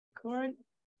Record.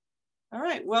 All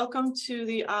right, welcome to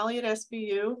the OLLI at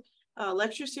SBU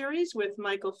lecture series with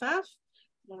Michael Pfaff.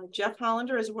 Jeff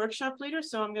Hollander is a workshop leader,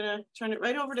 so I'm going to turn it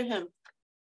right over to him.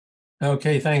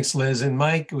 Okay, thanks, Liz. And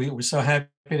Mike, we're so happy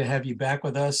to have you back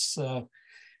with us.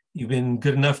 You've been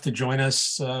good enough to join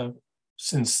us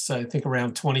since I think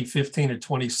around 2015 or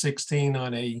 2016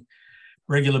 on a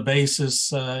regular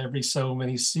basis every so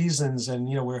many seasons. And,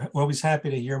 you know, we're always happy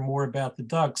to hear more about the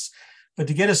Ducks. But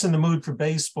to get us in the mood for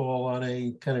baseball on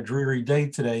a kind of dreary day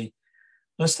today,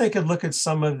 let's take a look at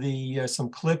some of the some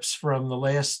clips from the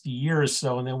last year or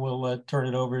so, and then we'll turn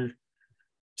it over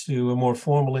to a more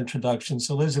formal introduction.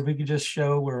 So Liz, if we could just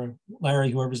show, or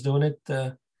Larry, whoever's doing it,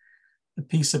 the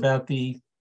piece about the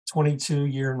 22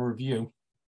 year in review.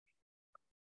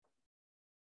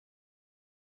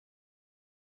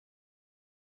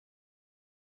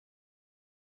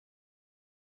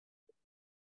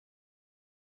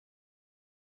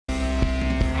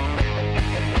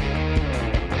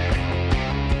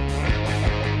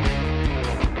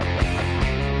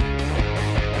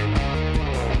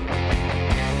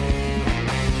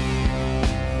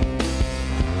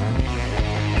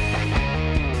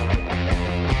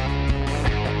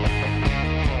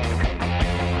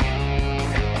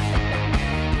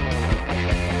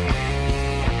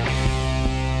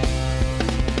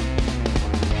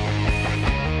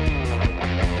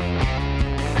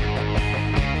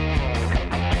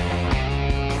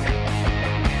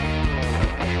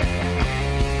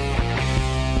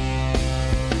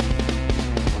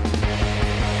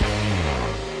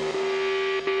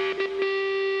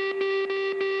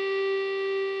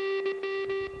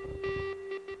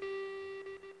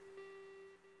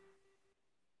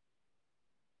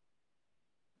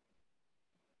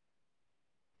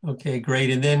 Okay, great.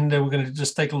 And then we're going to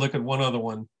just take a look at one other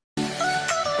one.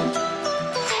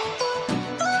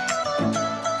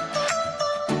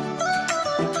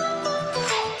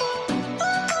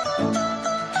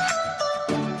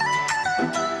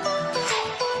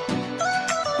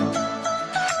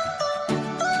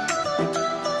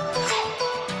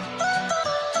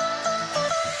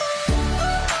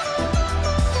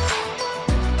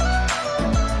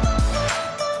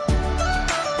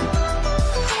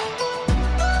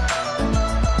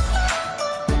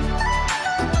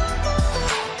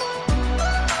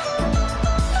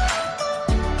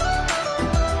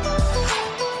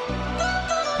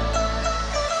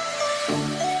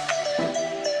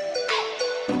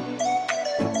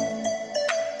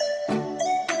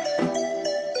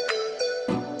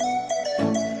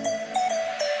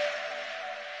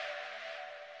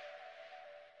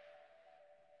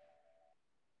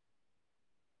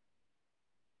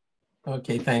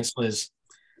 Okay, thanks, Liz.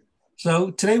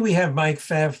 So today we have Mike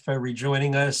Pfaff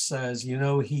rejoining us. As you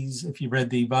know, if you read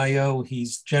the bio,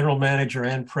 he's general manager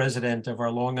and president of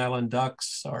our Long Island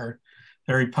Ducks, our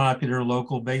very popular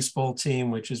local baseball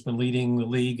team, which has been leading the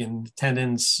league in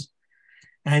attendance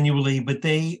annually. But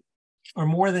they are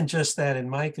more than just that, and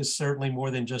Mike is certainly more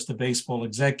than just a baseball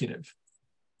executive.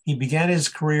 He began his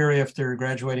career after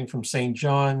graduating from St.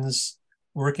 John's,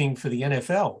 working for the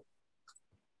NFL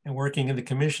and working in the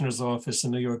commissioner's office in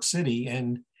New York City.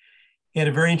 And he had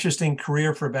a very interesting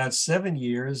career for about 7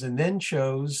 years, and then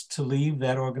chose to leave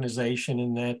that organization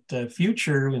and that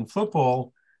future in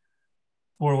football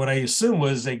for what I assume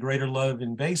was a greater love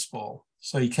in baseball.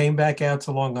 So he came back out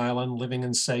to Long Island, living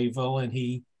in Sayville, and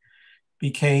he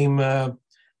became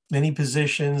many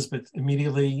positions, but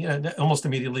almost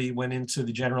immediately went into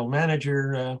the general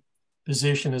manager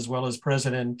position, as well as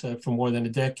president for more than a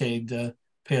decade,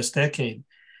 past decade.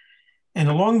 And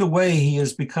along the way, he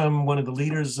has become one of the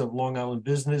leaders of Long Island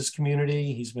business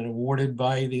community. He's been awarded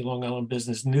by the Long Island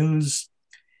Business News.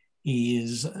 He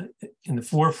is in the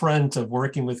forefront of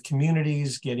working with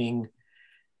communities, getting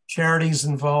charities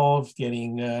involved,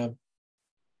 getting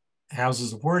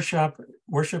houses of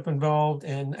worship involved.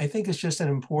 And I think it's just an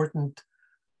important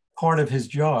part of his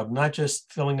job, not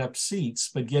just filling up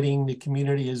seats, but getting the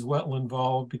community as well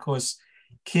involved, because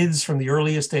kids from the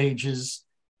earliest ages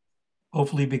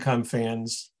hopefully become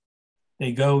fans.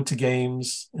 They go to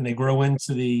games and they grow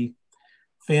into the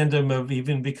fandom of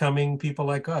even becoming people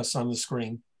like us on the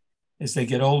screen. As they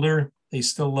get older, they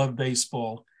still love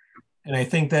baseball. And I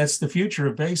think that's the future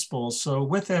of baseball. So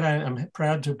with that, I'm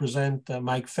proud to present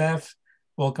Mike Pfaff.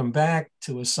 Welcome back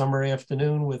to a summer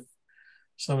afternoon with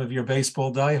some of your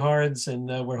baseball diehards. And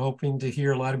we're hoping to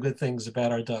hear a lot of good things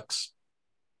about our Ducks.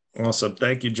 Awesome.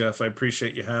 Thank you, Jeff. I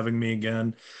appreciate you having me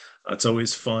again. It's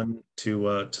always fun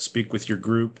to speak with your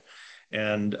group.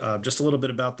 And just a little bit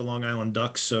about the Long Island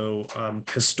Ducks. So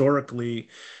historically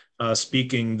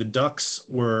speaking, the Ducks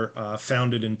were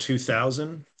founded in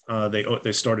 2000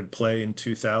 They started play in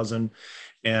 2000,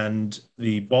 and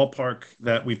the ballpark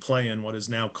that we play in, what is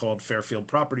now called Fairfield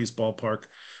Properties Ballpark,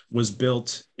 was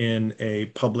built in a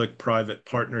public-private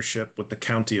partnership with the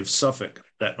County of Suffolk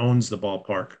that owns the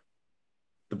ballpark.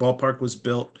 The ballpark was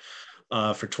built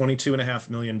for $22.5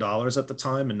 million at the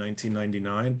time in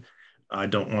 1999. I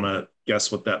don't want to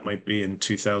guess what that might be in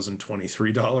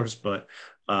 2023 dollars, but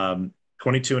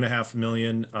 22.5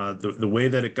 million. The way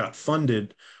that it got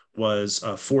funded was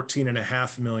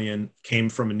 14.5 million came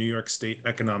from a New York State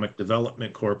Economic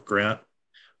Development Corp grant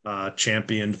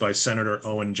championed by Senator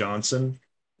Owen Johnson.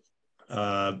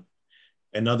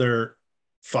 Another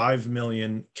 5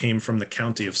 million came from the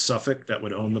County of Suffolk that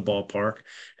would own the ballpark,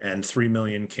 and 3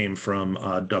 million came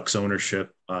from Ducks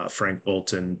ownership, Frank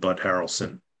Bolton, Bud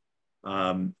Harrelson.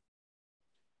 On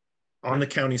the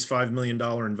county's $5 million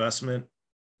investment,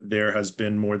 there has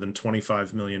been more than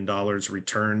 $25 million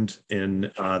returned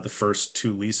in the first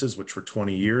 2 leases, which were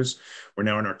 20 years. We're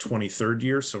now in our 23rd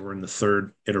year, so we're in the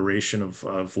 3rd iteration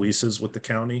of leases with the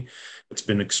county. It's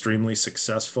been extremely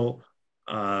successful.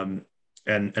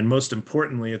 And most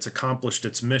importantly, it's accomplished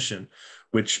its mission,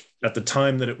 which at the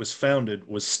time that it was founded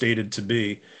was stated to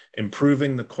be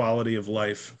improving the quality of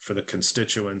life for the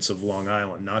constituents of Long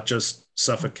Island, not just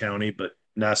Suffolk County, but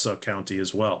Nassau County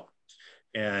as well.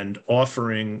 And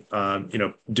offering,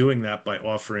 doing that by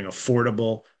offering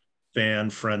affordable,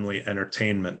 fan-friendly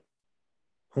entertainment,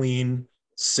 clean,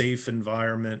 safe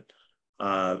environment,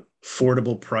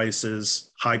 affordable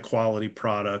prices, high quality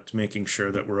product, making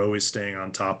sure that we're always staying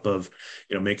on top of,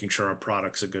 making sure our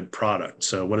product's a good product.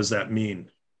 So what does that mean?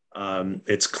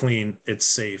 It's clean, it's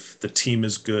safe, the team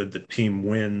is good, the team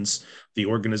wins, the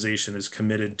organization is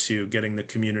committed to getting the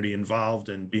community involved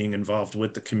and being involved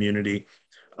with the community.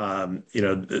 Our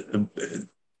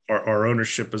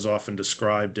ownership has often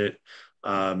described it,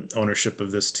 ownership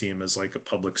of this team as like a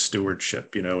public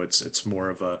stewardship. It's more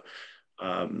of a,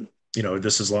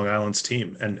 this is Long Island's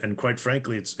team. And quite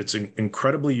frankly, it's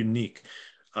incredibly unique.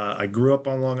 I grew up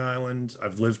on Long Island.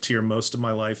 I've lived here most of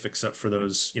my life, except for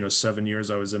those, 7 years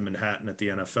I was in Manhattan at the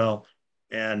NFL.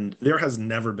 And there has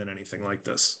never been anything like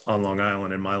this on Long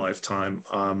Island in my lifetime.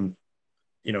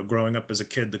 Growing up as a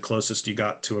kid, the closest you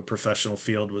got to a professional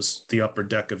field was the upper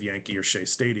deck of Yankee or Shea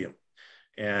Stadium.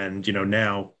 And,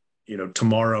 now,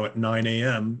 tomorrow at 9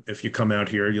 a.m., if you come out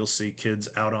here, you'll see kids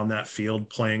out on that field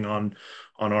playing on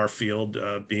our field,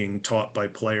 being taught by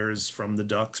players from the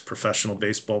Ducks, professional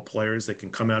baseball players. They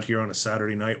can come out here on a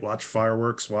Saturday night, watch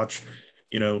fireworks, watch,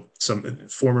 some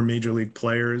former major league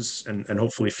players and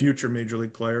hopefully future major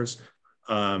league players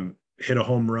hit a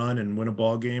home run and win a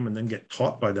ball game and then get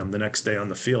taught by them the next day on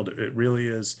the field. It really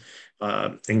is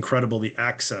incredible, the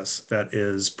access that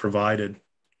is provided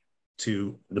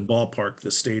to the ballpark,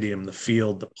 the stadium, the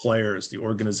field, the players, the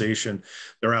organization.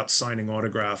 They're out signing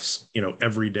autographs,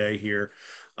 every day here.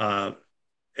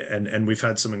 And we've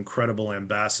had some incredible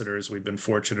ambassadors we've been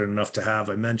fortunate enough to have.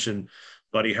 I mentioned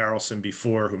Buddy Harrelson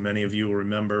before, who many of you will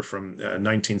remember from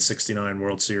 1969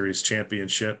 World Series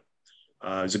championship.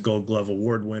 He's a Gold Glove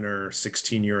Award winner,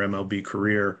 16-year MLB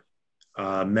career,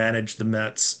 managed the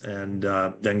Mets, and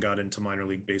then got into minor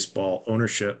league baseball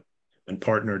ownership and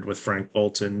partnered with Frank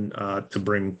Bolton to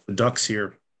bring the Ducks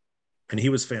here. And he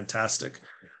was fantastic.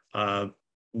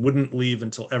 Wouldn't leave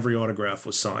until every autograph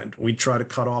was signed. We'd try to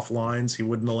cut off lines. He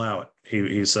wouldn't allow it.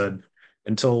 He said,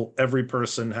 until every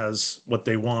person has what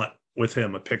they want with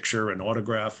him, a picture, an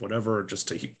autograph, whatever, just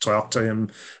to talk to him,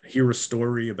 hear a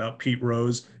story about Pete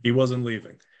Rose, he wasn't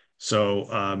leaving. So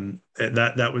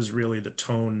that was really the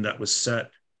tone that was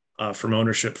set from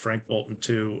ownership. Frank Bolton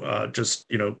too, just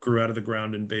grew out of the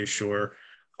ground in Bayshore,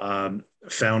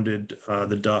 founded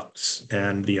the Ducks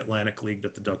and the Atlantic League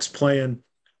that the Ducks play in,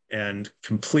 and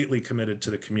completely committed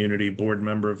to the community, board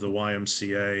member of the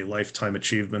YMCA, Lifetime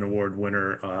Achievement Award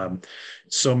winner.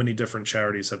 So many different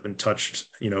charities have been touched,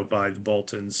 by the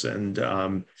Boltons. And,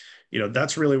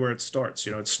 that's really where it starts.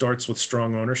 It starts with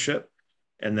strong ownership,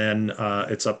 and then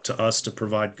it's up to us to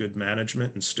provide good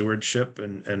management and stewardship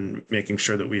and making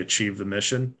sure that we achieve the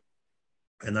mission.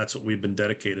 And that's what we've been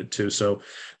dedicated to. So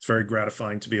it's very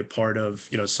gratifying to be a part of,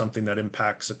 something that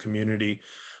impacts a community,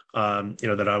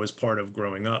 that I was part of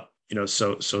growing up,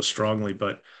 so strongly.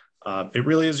 But it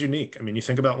really is unique. I mean, you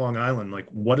think about Long Island, like,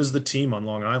 what is the team on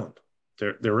Long Island?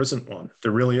 There isn't one.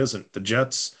 There really isn't. The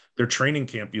Jets, their training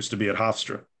camp used to be at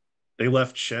Hofstra. They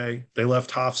left Shea, they left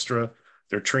Hofstra,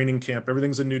 their training camp,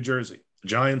 everything's in New Jersey. The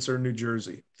Giants are in New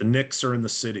Jersey. The Knicks are in the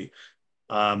city.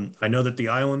 I know that the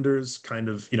Islanders kind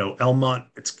of, Elmont,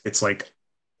 it's like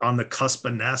on the cusp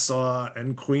of Nassau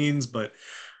and Queens, but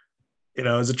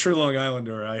as a true Long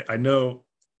Islander, I know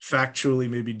factually,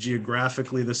 maybe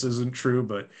geographically, this isn't true,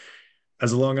 but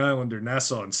as a Long Islander,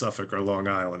 Nassau and Suffolk are Long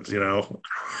Island, you know.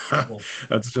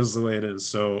 That's just the way it is.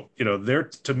 So, you know, they're,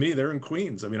 to me, they're in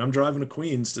Queens. I mean, I'm driving to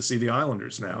Queens to see the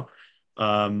Islanders now.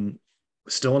 Um,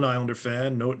 Still an Islander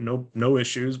fan, no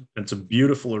issues. It's a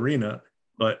beautiful arena,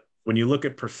 but when you look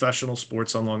at professional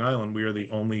sports on Long Island, we are the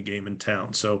only game in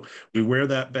town. So we wear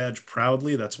that badge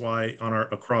proudly. That's why on our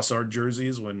across our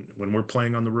jerseys, when we're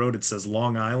playing on the road, it says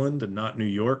Long Island and not New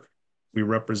York. We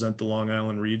represent the Long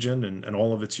Island region and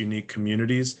all of its unique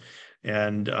communities.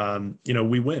 And you know,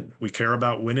 we win. We care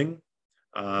about winning.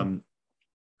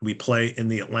 We play in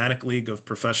the Atlantic League of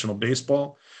Professional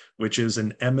Baseball, which is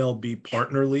an MLB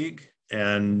partner league.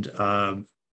 And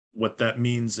what that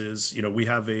means is, you know, we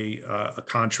have a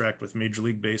contract with Major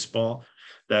League Baseball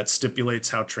that stipulates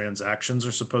how transactions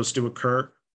are supposed to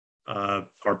occur.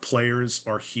 Our players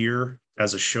are here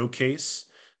as a showcase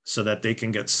so that they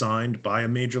can get signed by a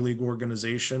major league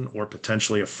organization or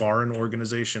potentially a foreign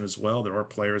organization as well. There are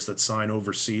players that sign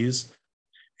overseas.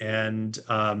 And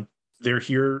they're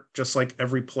here just like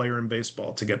every player in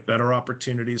baseball to get better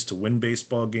opportunities to win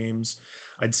baseball games.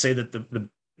 I'd say that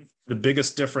the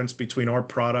biggest difference between our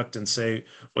product and say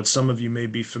what some of you may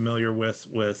be familiar with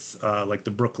like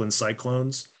the Brooklyn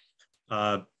Cyclones,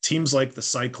 teams like the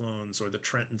Cyclones or the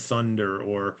Trenton Thunder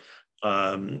or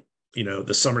you know,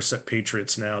 the Somerset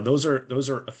Patriots now, those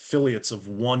are affiliates of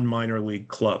one minor league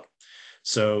club.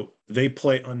 So they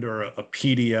play under a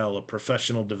PDL, a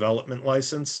professional development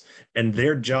license, and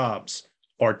their jobs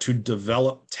are to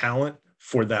develop talent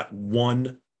for that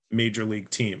one major league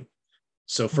team.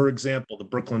 So for example, the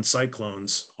Brooklyn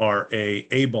Cyclones are a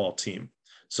A-ball team.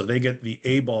 So they get the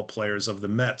A-ball players of the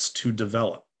Mets to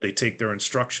develop. They take their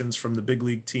instructions from the big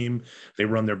league team. They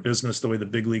run their business the way the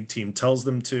big league team tells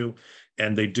them to,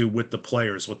 and they do with the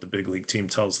players what the big league team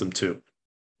tells them to.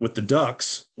 With the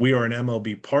Ducks, we are an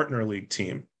MLB partner league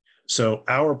team. So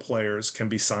our players can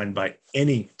be signed by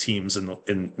any teams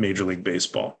in Major League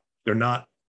Baseball. They're not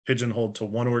pigeonholed to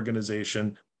one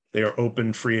organization. They are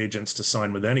open free agents to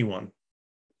sign with anyone.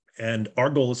 And our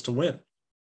goal is to win.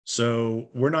 So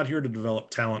we're not here to develop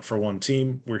talent for one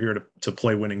team. We're here to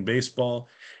play winning baseball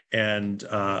and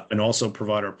also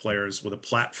provide our players with a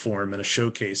platform and a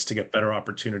showcase to get better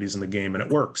opportunities in the game. And it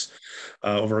works.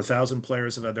 Over 1,000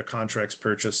 players have had their contracts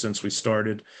purchased since we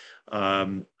started.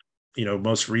 You know,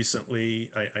 most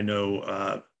recently, I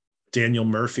know Daniel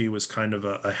Murphy was kind of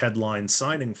a headline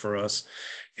signing for us,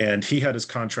 and he had his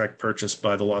contract purchased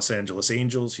by the Los Angeles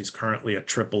Angels. He's currently at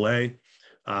AAA.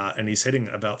 And he's hitting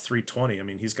about 320. I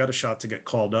mean, he's got a shot to get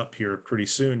called up here pretty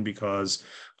soon because,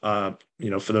 you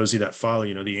know, for those of you that follow,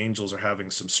 you know, the Angels are having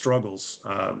some struggles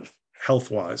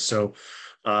health-wise. So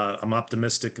I'm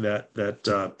optimistic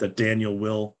that Daniel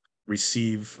will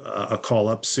receive a call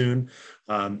up soon.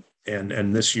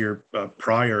 And this year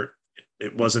prior,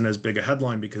 it wasn't as big a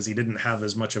headline because he didn't have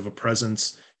as much of a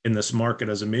presence in this market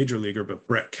as a major leaguer. But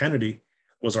Brett Kennedy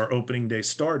was our opening day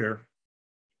starter,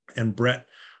 and Brett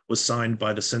was signed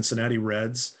by the Cincinnati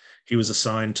Reds. He was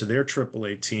assigned to their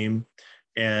AAA team,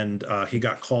 and he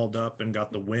got called up and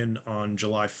got the win on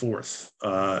July 4th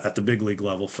at the big league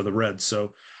level for the Reds.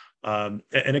 So, and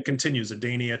it continues.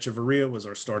 Adeiny Echeverria was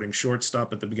our starting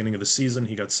shortstop at the beginning of the season.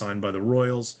 He got signed by the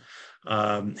Royals.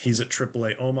 He's at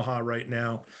AAA Omaha right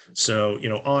now. So, you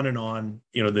know, on and on,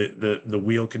 you know, the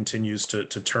wheel continues to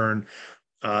turn.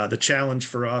 The challenge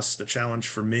for us, the challenge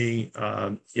for me,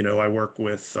 you know, I work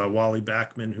with Wally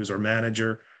Backman, who's our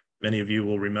manager. Many of you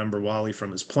will remember Wally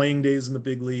from his playing days in the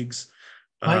big leagues.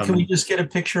 Mike, can we just get a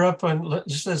picture up on,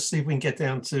 let's see if we can get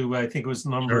down to, I think it was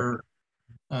number,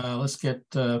 sure. Let's get,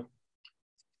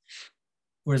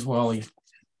 where's Wally?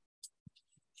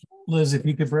 Liz, if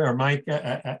you could, or Mike,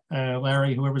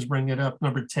 Larry, whoever's bringing it up,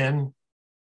 number 10.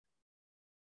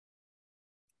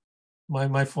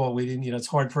 My fault. We didn't, you know, it's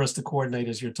hard for us to coordinate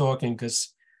as you're talking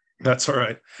because. That's all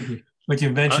right. But you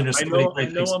mentioned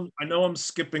I know I'm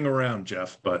skipping around,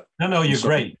 Jeff, but. No, you're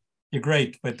great. You're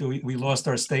great. But we lost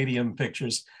our stadium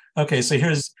pictures. Okay, so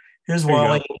here's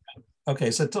Wally.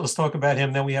 Okay, so let's talk about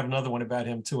him. Then we have another one about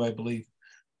him too, I believe.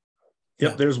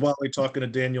 Yep, yeah. There's Wally talking to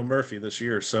Daniel Murphy this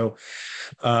year. So,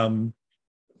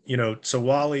 you know, so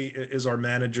Wally is our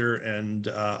manager, and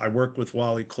I work with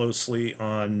Wally closely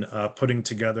on putting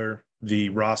together the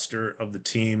roster of the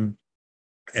team.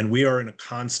 And we are in a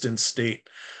constant state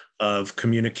of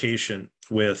communication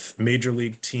with major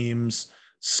league teams,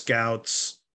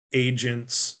 scouts,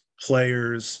 agents,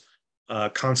 players,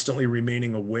 constantly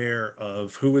remaining aware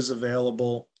of who is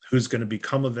available, who's going to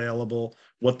become available,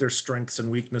 what their strengths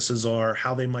and weaknesses are,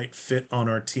 how they might fit on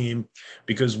our team,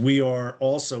 because we are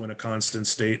also in a constant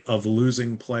state of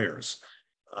losing players.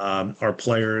 Our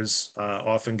players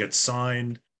often get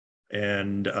signed.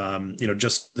 And,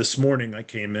 just this morning I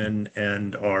came in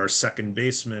and our second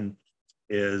baseman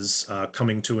is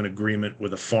coming to an agreement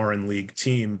with a foreign league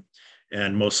team.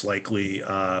 And most likely,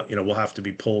 we'll have to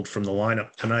be pulled from the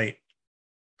lineup tonight.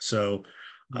 So,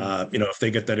 if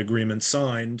they get that agreement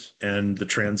signed and the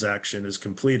transaction is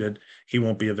completed, he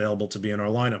won't be available to be in our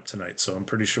lineup tonight. So I'm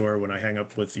pretty sure when I hang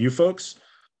up with you folks,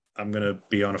 I'm going to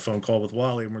be on a phone call with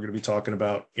Wally, and we're going to be talking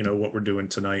about, what we're doing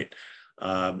tonight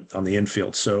on the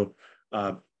infield. So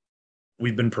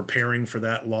we've been preparing for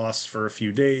that loss for a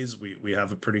few days. We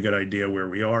have a pretty good idea where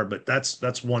we are, but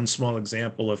that's one small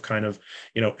example of kind of,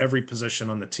 every position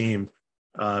on the team.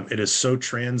 It is so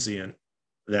transient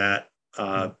that,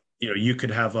 you could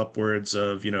have upwards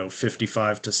of,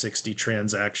 55 to 60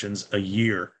 transactions a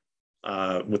year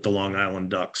with the Long Island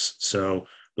Ducks. So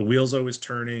the wheel's always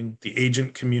turning. The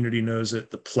agent community knows it.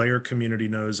 The player community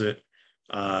knows it.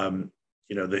 The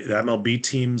MLB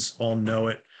teams all know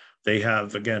it. They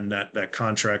have, again, that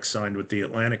contract signed with the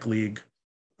Atlantic League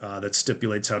that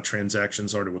stipulates how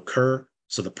transactions are to occur.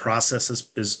 So the process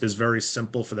is very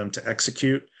simple for them to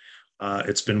execute.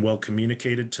 It's been well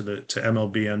communicated to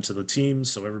MLB and to the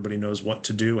teams, so everybody knows what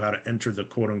to do, how to enter the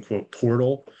quote unquote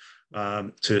portal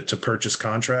to purchase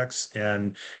contracts.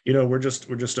 And we're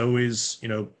just always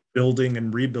building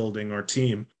and rebuilding our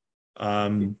team.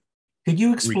 Could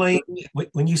you explain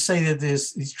when you say that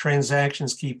these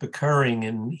transactions keep occurring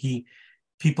and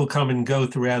people come and go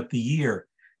throughout the year?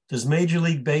 Does Major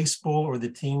League Baseball or the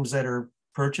teams that are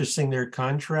purchasing their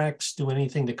contracts do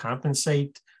anything to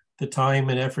compensate the time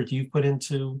and effort you put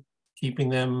into keeping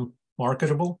them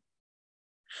marketable?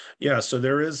 Yeah, so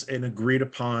there is an agreed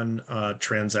upon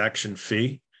transaction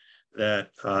fee that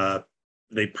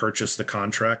they purchase the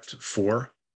contract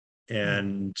for.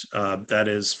 And that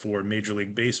is for Major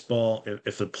League Baseball.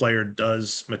 If the player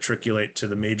does matriculate to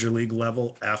the Major League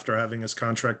level after having his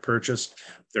contract purchased,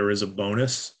 there is a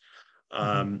bonus.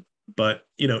 But,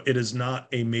 it is not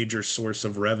a major source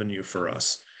of revenue for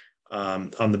us.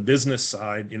 On the business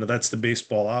side, that's the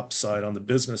baseball ops side. On the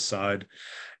business side,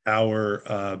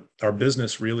 our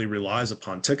business really relies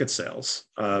upon ticket sales.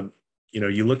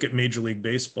 You look at Major League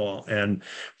Baseball and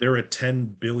they're a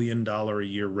 $10 billion a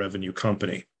year revenue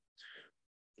company.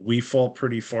 We fall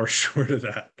pretty far short of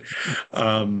that.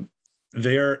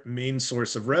 Their main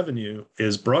source of revenue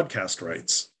is broadcast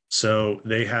rights. So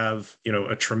they have,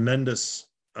 a tremendous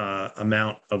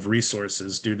amount of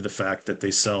resources due to the fact that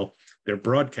they sell their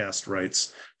broadcast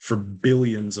rights for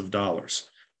billions of dollars.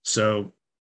 So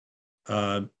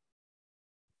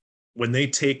when they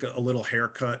take a little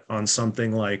haircut on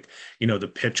something like,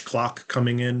 the pitch clock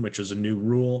coming in, which is a new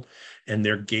rule, and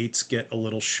their gates get a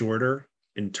little shorter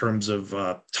in terms of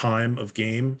time of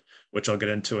game, which I'll get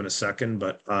into in a second,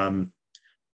 but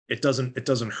it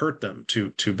doesn't hurt them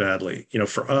too badly.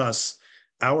 For us,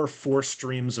 our 4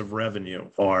 streams of revenue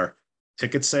are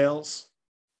ticket sales,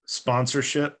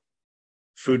 sponsorship,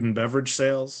 food and beverage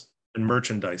sales, and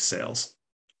merchandise sales.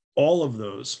 All of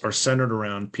those are centered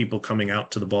around people coming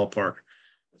out to the ballpark.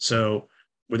 So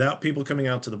without people coming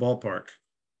out to the ballpark,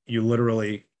 you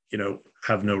literally,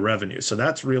 have no revenue. So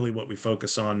that's really what we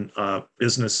focus on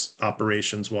business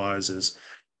operations wise, is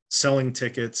selling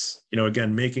tickets,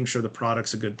 again, making sure the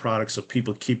product's a good product so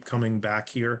people keep coming back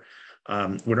here.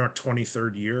 We're in our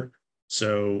 23rd year.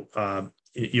 So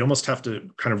you almost have to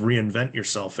kind of reinvent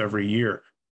yourself every year,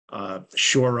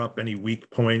 shore up any weak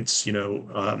points,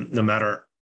 no matter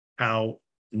how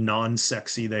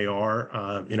non-sexy they are.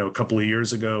 A couple of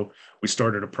years ago, we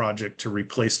started a project to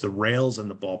replace the rails in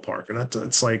the ballpark. And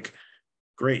it's like,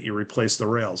 great, you replace the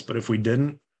rails. But if we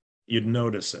didn't, you'd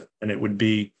notice it. And it would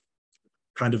be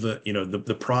kind of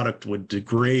the product would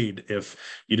degrade if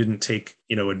you didn't take,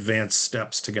 advanced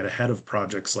steps to get ahead of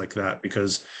projects like that.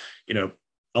 Because,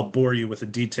 I'll bore you with a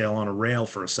detail on a rail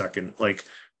for a second. Like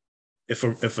if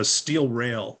a steel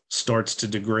rail starts to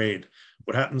degrade,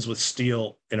 what happens with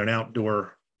steel in an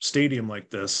outdoor stadium like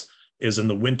this is in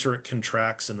the winter it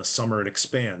contracts, in the summer it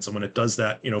expands. And when it does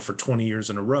that, for 20 years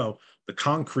in a row, the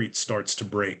concrete starts to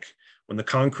break. When the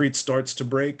concrete starts to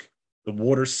break, the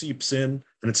water seeps in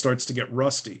and it starts to get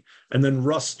rusty. And then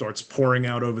rust starts pouring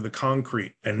out over the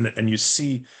concrete. And you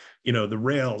see, the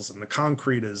rails and the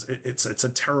concrete it's a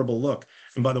terrible look.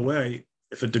 And by the way,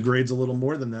 if it degrades a little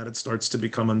more than that, it starts to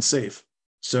become unsafe.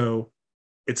 So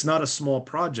it's not a small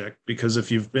project, because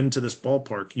if you've been to this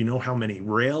ballpark, you know how many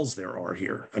rails there are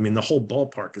here. I mean, the whole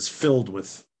ballpark is filled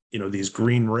with, these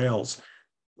green rails.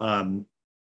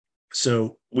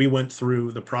 So we went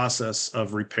through the process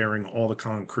of repairing all the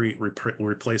concrete,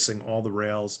 replacing all the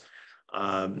rails.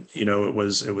 It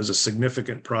was a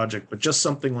significant project, but just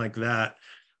something like that,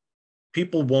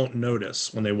 people won't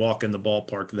notice when they walk in the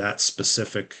ballpark that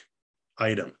specific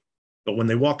item. But when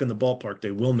they walk in the ballpark,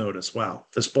 they will notice, wow,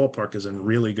 this ballpark is in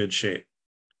really good shape.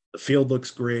 The field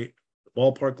looks great. The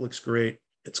ballpark looks great.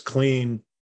 It's clean.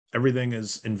 Everything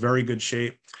is in very good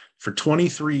shape. For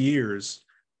 23 years,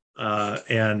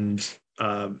 almost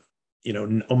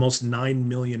 9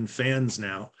 million fans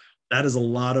now, that is a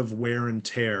lot of wear and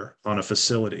tear on a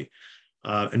facility.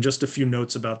 And just a few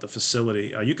notes about the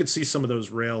facility. You could see some of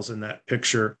those rails in that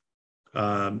picture.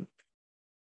 The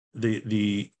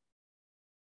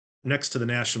next to the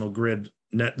National Grid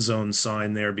net zone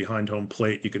sign there behind home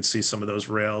plate, you can see some of those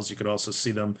rails. You could also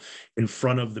see them in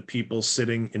front of the people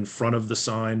sitting in front of the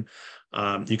sign.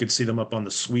 You could see them up on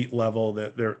the suite level.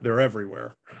 They're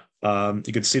everywhere.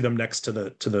 You could see them next to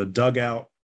the dugout.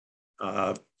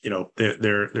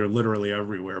 They're literally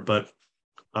everywhere. But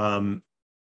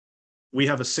we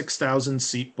have a 6,000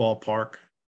 seat ballpark.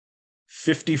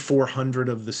 5,400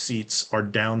 of the seats are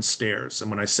downstairs.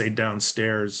 And when I say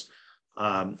downstairs,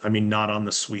 I mean not on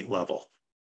the suite level.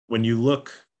 When you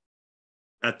look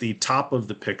at the top of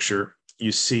the picture,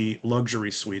 you see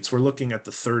luxury suites. We're looking at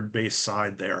the third base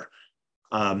side there.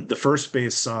 The first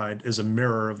base side is a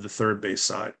mirror of the third base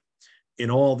side.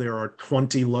 In all, there are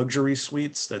 20 luxury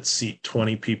suites that seat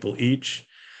 20 people each.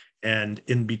 And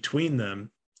in between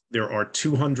them, there are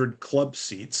 200 club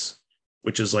seats,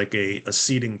 which is like a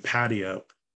seating patio.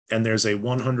 And there's a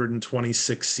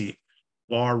 126 seat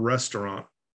bar restaurant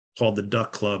called the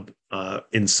Duck Club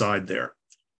inside there.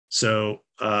 So,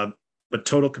 but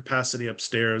total capacity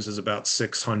upstairs is about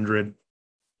 600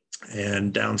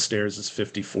 and downstairs is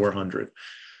 5,400.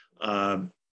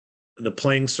 The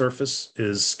playing surface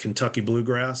is Kentucky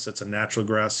bluegrass. It's a natural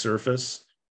grass surface,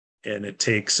 and it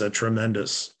takes a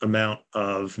tremendous amount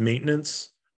of maintenance,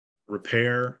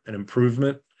 repair, and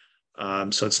improvement.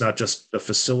 So it's not just the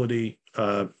facility,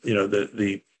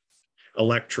 the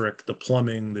electric, the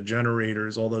plumbing, the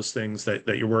generators, all those things that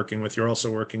you're working with. You're also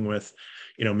working with,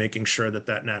 making sure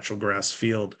that natural grass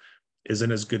field is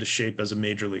in as good a shape as a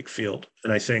major league field.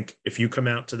 And I think if you come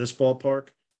out to this ballpark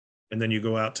and then you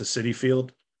go out to Citi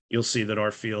Field, you'll see that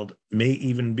our field may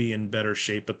even be in better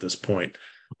shape at this point.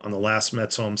 On the last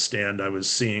Mets homestand, I was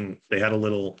seeing they had a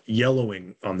little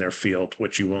yellowing on their field,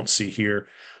 which you won't see here.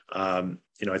 I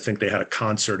think they had a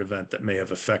concert event that may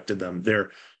have affected them.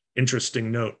 Their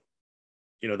interesting note,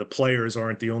 the players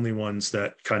aren't the only ones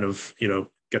that kind of,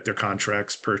 get their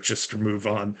contracts purchased or move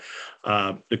on.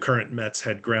 The current Mets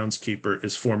head groundskeeper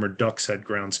is former Ducks head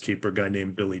groundskeeper, guy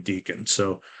named Billy Deacon.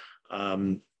 So,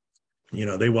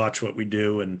 they watch what we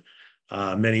do, and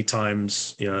many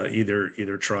times,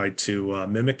 either try to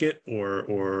mimic it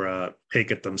or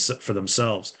take it for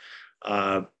themselves.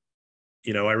 I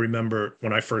remember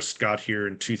when I first got here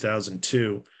in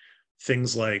 2002,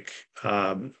 things like,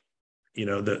 the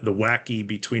wacky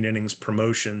between innings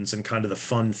promotions and kind of the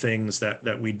fun things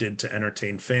that we did to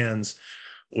entertain fans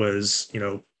was,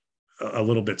 a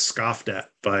little bit scoffed at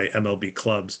by MLB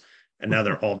clubs. And now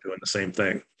they're all doing the same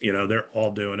thing. They're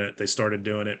all doing it. They started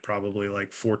doing it probably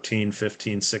like 14,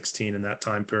 15, 16 in that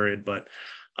time period. But,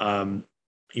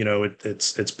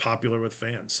 it's popular with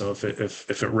fans. So if it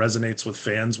resonates with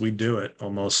fans, we do it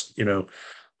almost,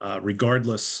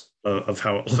 regardless of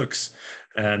how it looks.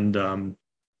 And,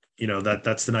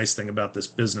 that's the nice thing about this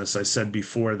business. I said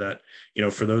before that,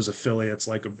 for those affiliates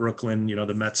like a Brooklyn,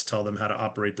 the Mets tell them how to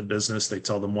operate the business. They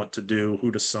tell them what to do, who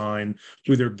to sign,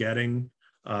 who they're getting.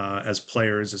 As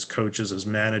players, as coaches, as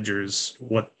managers,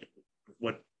 what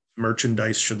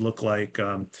merchandise should look like.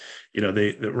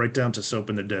 They right down to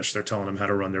soap in the dish. They're telling them how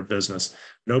to run their business.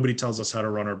 Nobody tells us how to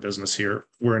run our business here.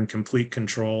 We're in complete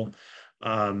control.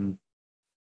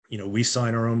 We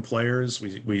sign our own players.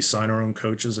 We sign our own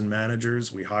coaches and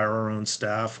managers. We hire our own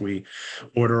staff. We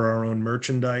order our own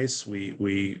merchandise.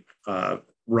 We run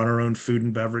our own food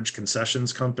and beverage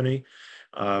concessions company.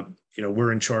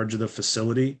 We're in charge of the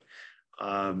facility.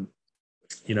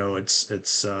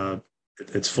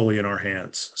 It's fully in our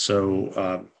hands.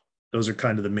 So those are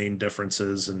kind of the main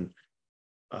differences. And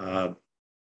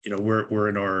we're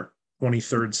in our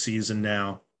 23rd season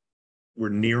now. We're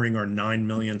nearing our 9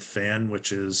 millionth fan,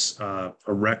 which is a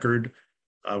record.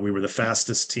 We were the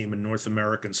fastest team in North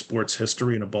American sports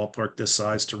history in a ballpark this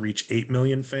size to reach 8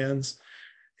 million fans.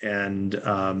 And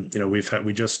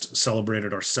we just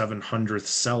celebrated our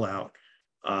 700th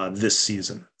sellout this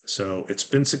season. So it's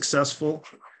been successful.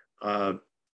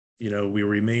 We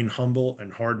remain humble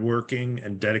and hardworking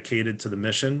and dedicated to the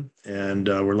mission. And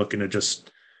we're looking to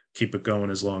just keep it going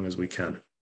as long as we can.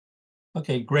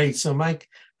 Okay, great. So Mike,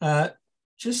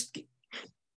 just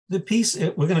The piece,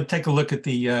 we're going to take a look at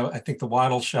the, I think the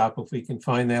wattle shop, if we can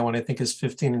find that one, I think is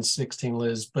 15 and 16,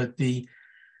 Liz. But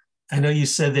I know you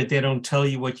said that they don't tell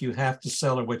you what you have to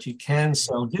sell or what you can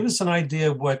sell. Give us an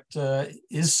idea of what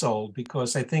is sold,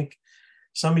 because I think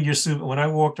some of your, when I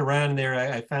walked around there,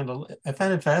 I found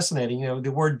it fascinating. You know,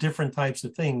 there were different types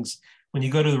of things. When you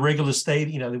go to the regular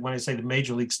stadium, you know, when I say the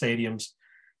major league stadiums,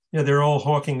 you know, they're all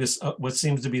hawking this, what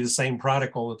seems to be the same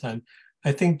product all the time.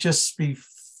 I think just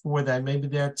before that, maybe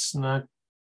that's not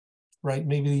right.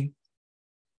 Maybe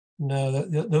no,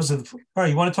 those are the, all right.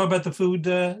 You want to talk about the food?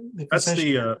 That's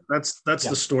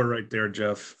the store right there,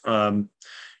 Jeff. You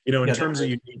know, in terms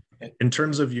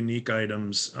of unique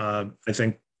items, I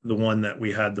think the one that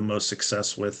we had the most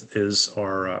success with is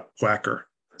our Quacker.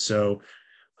 So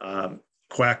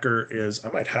Quacker is,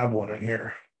 I might have one in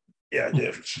here. Yeah, I do.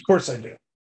 Of course I do.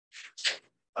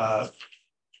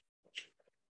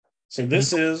 So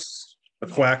this is a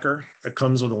Quacker. It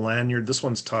comes with a lanyard. This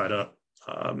one's tied up.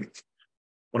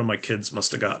 One of my kids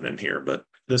must have gotten in here, but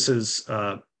this is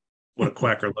what a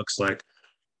Quacker looks like.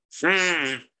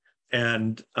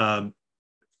 And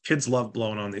kids love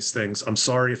blowing on these things. I'm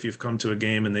sorry if you've come to a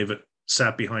game and they've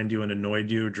sat behind you and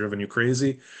annoyed you, driven you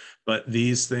crazy, but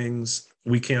these things,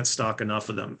 we can't stock enough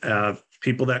of them.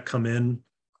 People that come in,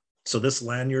 so this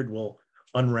lanyard will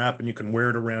unwrap and you can wear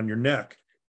it around your neck,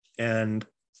 and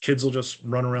kids will just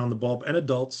run around the ball, and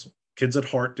adults, kids at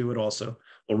heart do it also,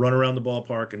 will run around the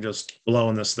ballpark and just blow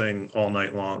on this thing all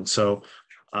night long. So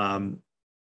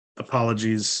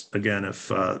apologies again if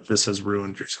this has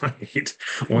ruined your night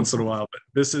once in a while, but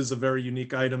this is a very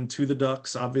unique item to the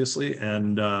Ducks, obviously.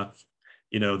 And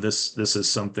you know, this is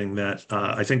something that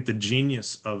I think the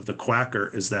genius of the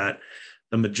Quacker is that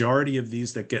the majority of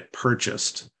these that get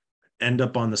purchased end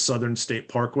up on the Southern State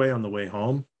Parkway on the way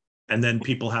home, and then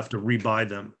people have to rebuy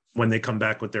them when they come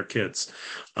back with their kids.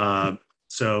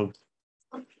 So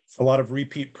a lot of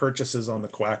repeat purchases on the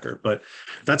Quacker, but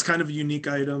that's kind of a unique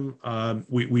item.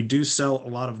 We do sell a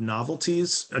lot of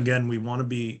novelties. Again, we want to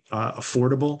be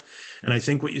affordable. And I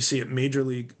think what you see at major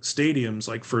league stadiums,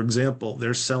 like for example,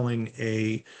 they're selling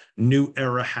a new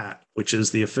era hat, which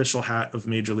is the official hat of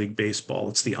Major League Baseball.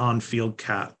 It's the on-field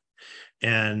cap.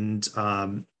 And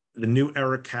the new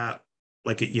era cap,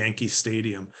 like at Yankee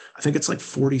Stadium, I think it's like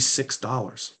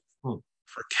 $46 for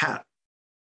a cap.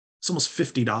 It's almost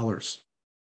 $50.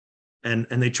 And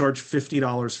they charge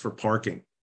 $50 for parking.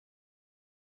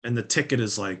 And the ticket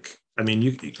is like, I mean,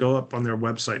 you go up on their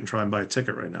website and try and buy a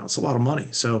ticket right now. It's a lot of money.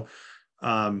 So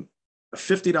a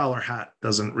 $50 hat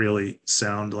doesn't really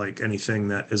sound like anything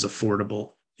that is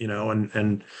affordable, you know,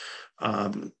 and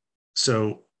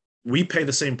so we pay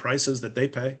the same prices that they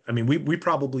pay. I mean, we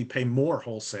probably pay more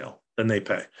wholesale than they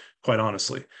pay, quite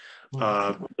honestly.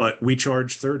 But we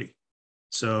charge 30.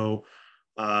 So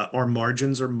our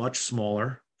margins are much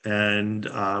smaller. And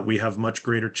we have much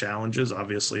greater challenges,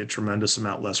 obviously a tremendous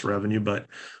amount less revenue, but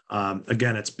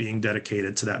again, it's being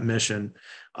dedicated to that mission.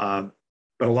 But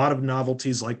a lot of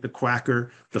novelties like the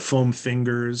Quacker, the foam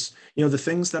fingers, you know, the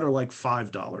things that are like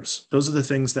 $5. Those are the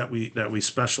things that we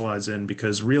specialize in,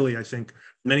 because really, I think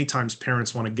many times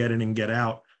parents want to get in and get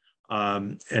out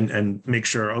and make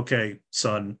sure, okay,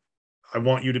 son, I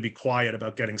want you to be quiet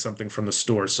about getting something from the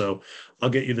store. So I'll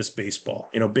get you this baseball.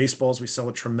 You know, baseballs we sell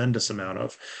a tremendous amount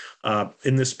of.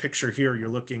 In this picture here, you're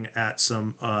looking at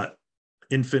some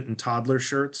infant and toddler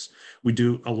shirts. We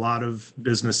do a lot of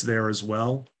business there as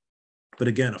well. But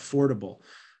again, affordable.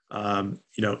 You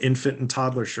know, infant and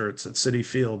toddler shirts at Citi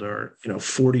Field are, you know,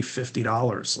 $40,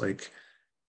 $50. Like,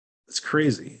 it's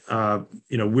crazy.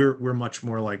 You know, we're much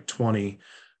more like 20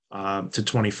 to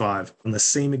 25 on the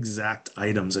same exact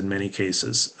items in many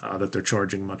cases that they're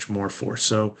charging much more for.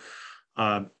 So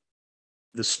the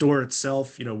store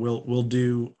itself, you know, we'll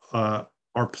do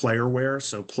our player wear.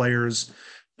 So players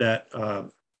that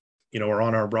you know are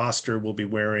on our roster will be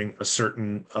wearing a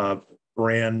certain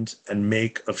brand and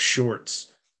make of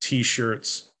shorts,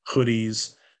 t-shirts,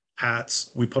 hoodies,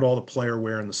 hats. We put all the player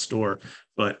wear in the store,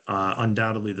 but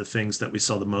undoubtedly the things that we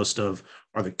sell the most of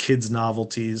are the kids'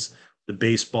 novelties, the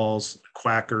baseballs, the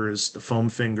Quackers, the foam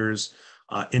fingers,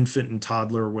 infant and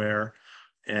toddler wear,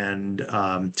 and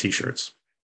T-shirts.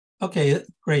 Okay,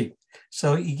 great.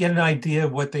 So you get an idea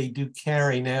of what they do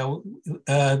carry now.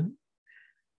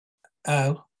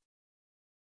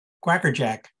 Quacker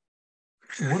Jack.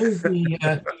 What is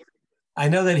the? I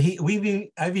know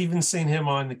that I've even seen him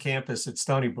on the campus at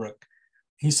Stony Brook.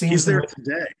 He's there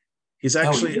today. He's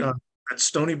actually at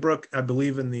Stony Brook, I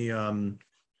believe, in the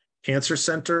Cancer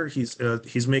Center.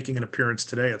 He's making an appearance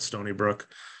today at Stony Brook.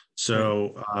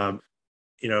 So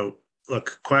you know,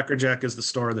 look, Quacker Jack is the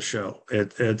star of the show.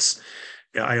 It's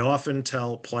I often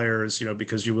tell players,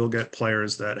 because you will get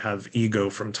players that have ego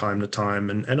from time to time,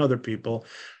 and other people,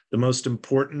 the most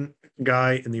important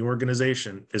guy in the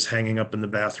organization is hanging up in the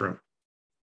bathroom.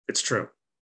 It's true.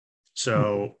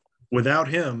 So without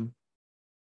him,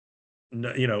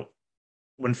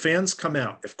 when fans come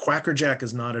out, if Quackerjack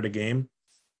is not at a game,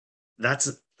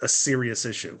 that's a serious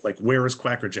issue. Like, where is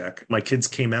Quackerjack? My kids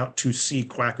came out to see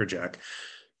Quackerjack.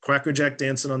 Quackerjack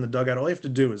dancing on the dugout. All you have to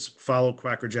do is follow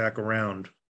Quackerjack around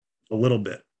a little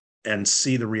bit and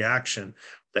see the reaction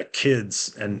that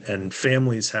kids and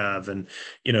families have, and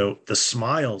the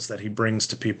smiles that he brings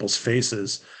to people's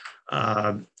faces.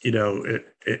 It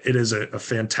is a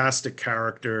fantastic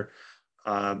character.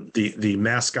 The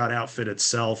mascot outfit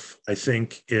itself, I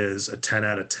think, is a 10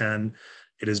 out of 10.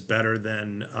 It is better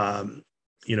than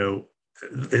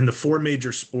in the four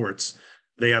major sports,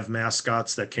 they have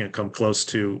mascots that can't come close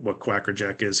to what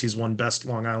Quackerjack is. He's won Best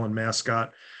Long Island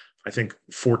Mascot, I think,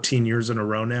 14 years in a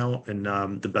row now in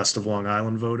the Best of Long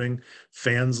Island voting.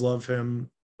 Fans love him,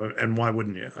 and why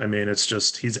wouldn't you? I mean, it's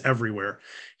just, he's everywhere.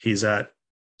 He's at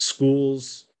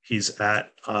schools, he's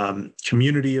at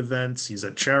community events, he's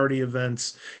at charity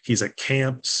events, he's at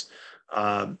camps,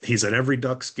 he's at every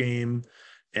Ducks game,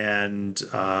 and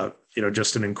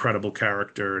just an incredible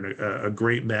character and a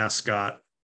great mascot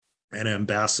and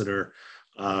ambassador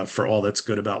for all that's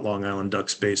good about Long Island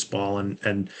Ducks baseball.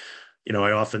 And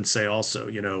I often say also,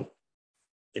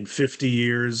 in 50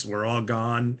 years, we're all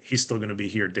gone, he's still going to be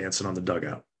here dancing on the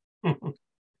dugout.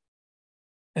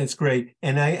 That's great.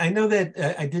 And I know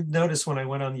that I did notice when I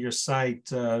went on your site,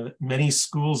 many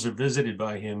schools are visited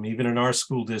by him, even in our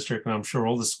school district, and I'm sure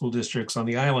all the school districts on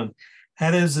the island.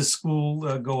 How does a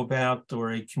school go about,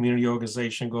 or a community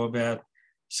organization go about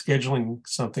scheduling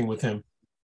something with him?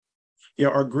 Yeah,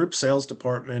 our group sales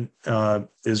department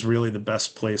is really the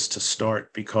best place to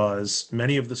start, because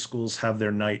many of the schools have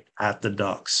their night at the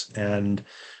Ducks, and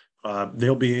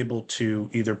they'll be able to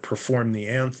either perform the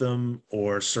anthem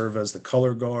or serve as the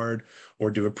color guard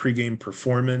or do a pregame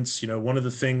performance. One of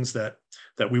the things that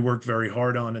we work very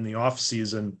hard on in the off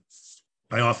season,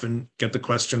 I often get the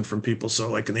question from people, so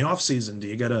like, in the off season, do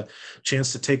you get a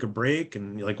chance to take a break?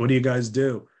 And like, what do you guys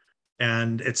do?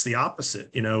 And it's the opposite.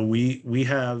 We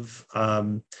have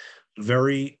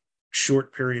very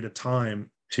short period of time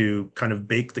to kind of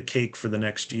bake the cake for the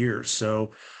next year.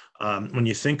 So when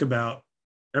you think about,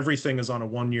 everything is on a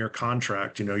 1-year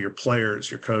contract, your players,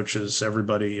 your coaches,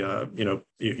 everybody,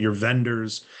 your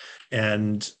vendors,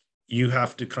 and you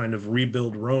have to kind of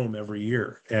rebuild Rome every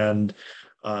year and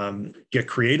get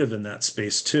creative in that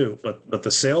space too. But the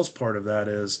sales part of that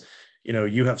is,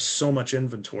 you have so much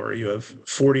inventory. You have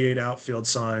 48 outfield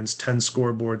signs, 10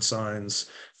 scoreboard signs,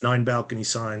 9 balcony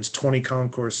signs, 20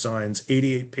 concourse signs,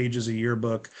 88 pages of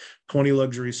yearbook, 20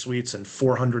 luxury suites, and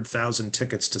 400,000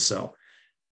 tickets to sell.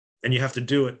 And you have to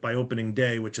do it by opening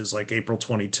day, which is like April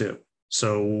 22.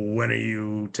 So when are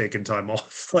you taking time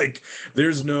off? Like,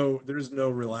 there's no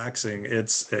relaxing.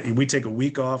 We take a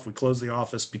week off. We close the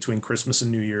office between Christmas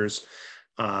and New Year's.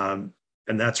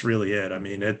 And that's really it. I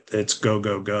mean, it's go,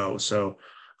 go, go. So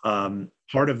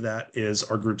part of that is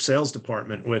our group sales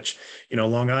department, which,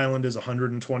 Long Island is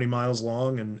 120 miles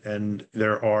long, and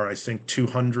there are, I think,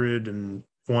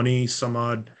 220 some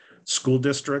odd school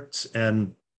districts.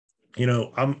 And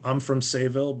I'm from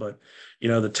Sayville, but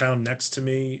the town next to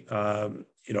me,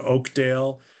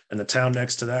 Oakdale, and the town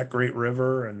next to that, Great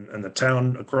River, and the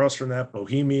town across from that,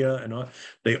 Bohemia, and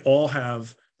they all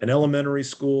have an elementary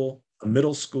school, a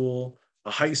middle school, a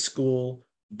high school,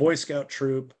 Boy Scout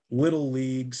troop, little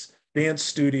leagues, dance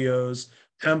studios,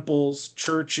 temples,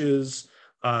 churches,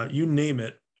 you name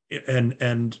it,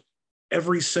 and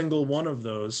every single one of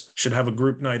those should have a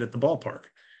group night at the ballpark.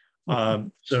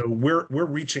 So we're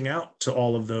reaching out to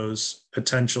all of those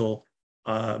potential,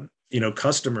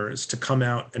 customers to come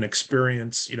out and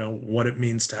experience, what it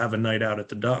means to have a night out at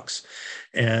the Ducks.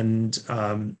 And,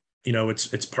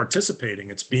 it's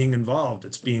participating, it's being involved,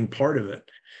 it's being part of it.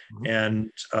 And,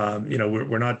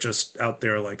 we're not just out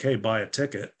there like, hey, buy a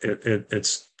ticket.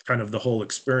 It's kind of the whole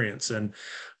experience. And,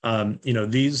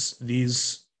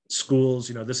 these schools,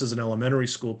 this is an elementary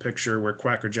school picture where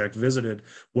Quackerjack visited.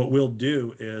 What we'll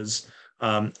do is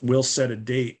we'll set a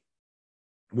date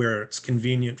where it's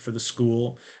convenient for the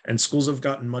school, and schools have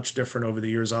gotten much different over the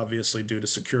years, obviously, due to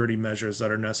security measures that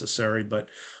are necessary, but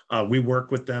we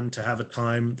work with them to have a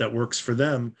time that works for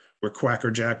them where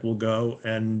Quackerjack will go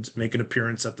and make an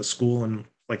appearance at the school. And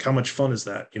like, how much fun is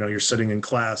that? You're sitting in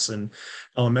class in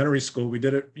elementary school. We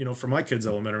did it, for my kids'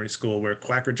 elementary school, where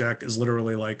Quackerjack is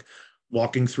literally like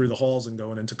walking through the halls and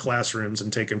going into classrooms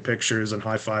and taking pictures and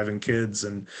high-fiving kids.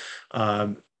 And,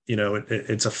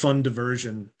 it's a fun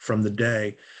diversion from the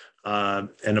day.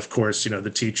 And of course, the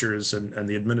teachers and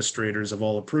the administrators have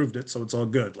all approved it. So it's all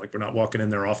good. Like, we're not walking in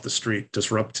there off the street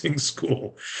disrupting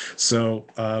school. So,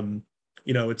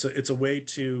 it's a way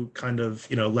to kind of,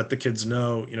 let the kids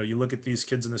know, you look at these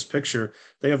kids in this picture,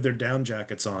 they have their down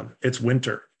jackets on. It's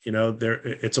winter.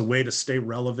 It's a way to stay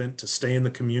relevant, to stay in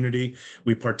the community.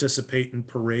 We participate in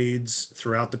parades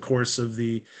throughout the course of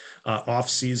the off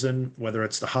season, whether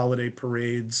it's the holiday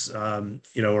parades,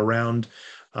 around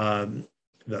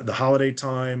the holiday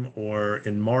time, or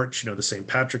in March. The St.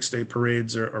 Patrick's Day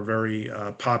parades are very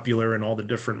popular in all the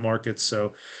different markets.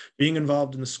 So being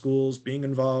involved in the schools, being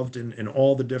involved in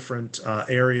all the different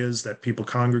areas that people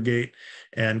congregate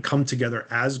and come together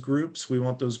as groups. We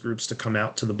want those groups to come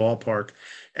out to the ballpark,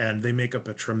 and they make up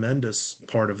a tremendous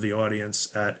part of the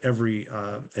audience at every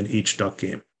and each Duck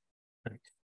game.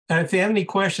 If you have any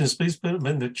questions, please put them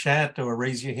in the chat or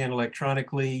raise your hand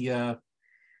electronically.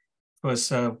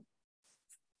 Because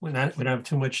we don't have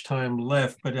too much time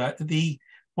left. But the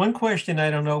one question I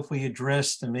don't know if we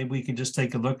addressed, and maybe we could just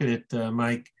take a look at it,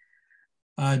 Mike.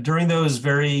 During those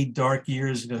very dark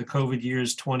years, the COVID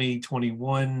years,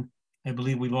 2021, I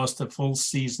believe we lost a full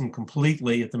season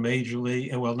completely at the major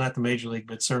league. Well, not the major league,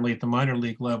 but certainly at the minor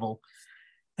league level.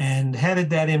 And how did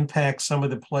that impact some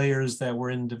of the players that were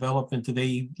in development? Did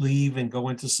they leave and go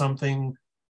into something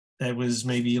that was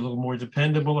maybe a little more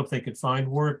dependable if they could find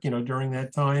work, during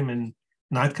that time, and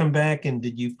not come back? And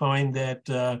did you find that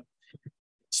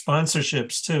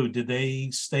sponsorships too, did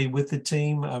they stay with the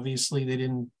team? Obviously, they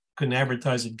couldn't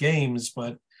advertise at games,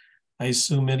 but I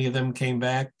assume many of them came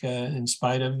back in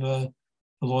spite of the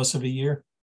loss of a year.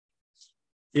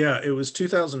 Yeah, it was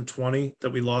 2020 that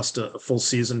we lost a full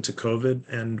season to COVID,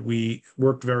 and we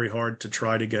worked very hard to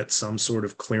try to get some sort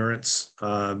of clearance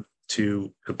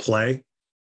to play.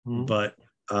 Mm-hmm. But,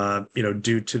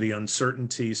 due to the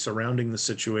uncertainty surrounding the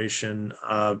situation,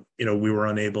 we were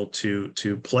unable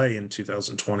to play in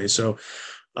 2020. So,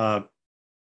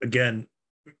 again,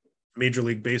 Major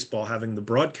League Baseball, having the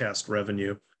broadcast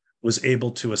revenue, was able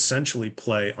to essentially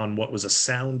play on what was a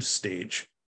sound stage.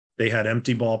 They had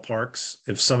empty ballparks.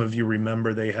 If some of you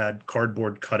remember, they had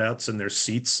cardboard cutouts in their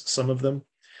seats, some of them,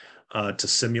 to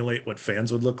simulate what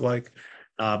fans would look like.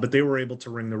 But they were able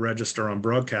to ring the register on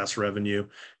broadcast revenue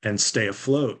and stay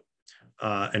afloat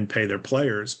and pay their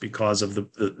players because of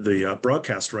the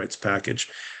broadcast rights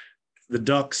package. The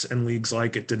Ducks and leagues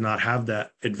like it did not have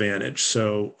that advantage.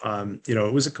 So,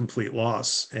 it was a complete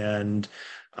loss. And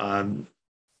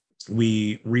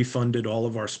we refunded all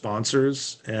of our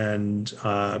sponsors. And,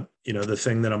 the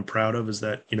thing that I'm proud of is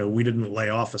that, we didn't lay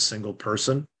off a single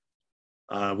person.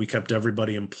 We kept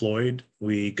everybody employed.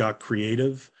 We got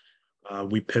creative.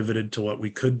 We pivoted to what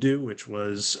we could do, which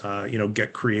was,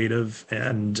 get creative.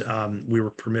 And we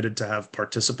were permitted to have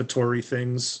participatory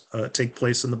things take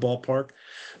place in the ballpark.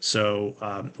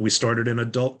 So we started an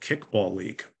adult kickball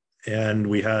league, and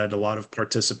we had a lot of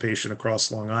participation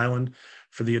across Long Island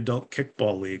for the adult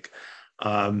kickball league.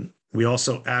 We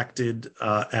also acted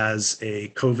as a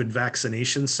COVID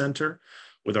vaccination center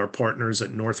with our partners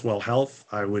at Northwell Health.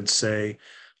 I would say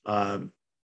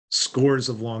scores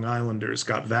of Long Islanders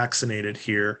got vaccinated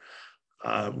here.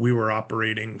 We were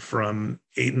operating from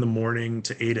 8 a.m.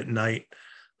 to 8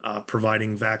 p.m,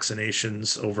 providing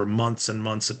vaccinations over months and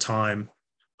months of time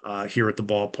here at the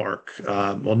ballpark.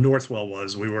 Well, Northwell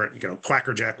was. We weren't,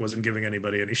 Quacker Jack wasn't giving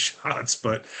anybody any shots,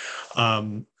 but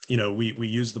we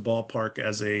used the ballpark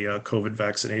as a COVID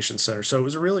vaccination center. So it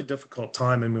was a really difficult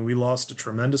time. I mean, we lost a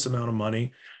tremendous amount of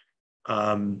money.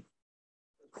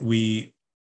 We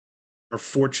are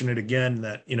fortunate again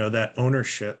that, that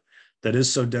ownership that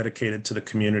is so dedicated to the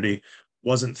community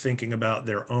wasn't thinking about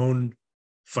their own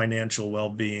financial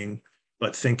well-being,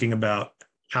 but thinking about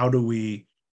how do we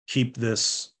keep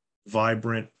this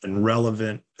vibrant and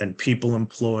relevant and people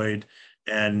employed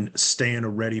and stay in a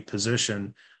ready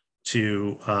position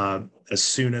to, as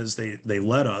soon as they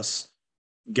let us,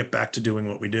 get back to doing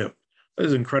what we do. It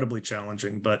was incredibly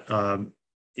challenging, but,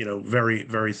 very,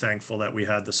 very thankful that we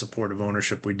had the support of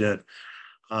ownership we did.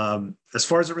 As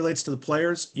far as it relates to the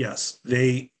players, yes,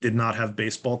 they did not have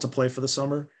baseball to play for the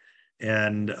summer.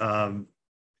 And,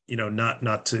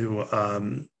 not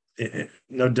to,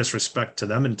 no disrespect to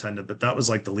them intended, but that was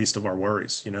like the least of our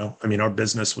worries. I mean, our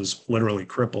business was literally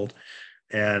crippled,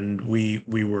 and we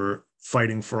were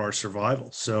fighting for our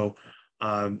survival. So,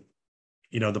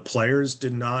 the players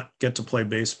did not get to play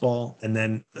baseball. And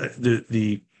then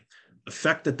the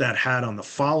effect that had on the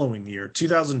following year,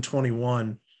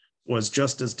 2021, was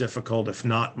just as difficult, if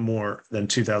not more, than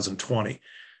 2020,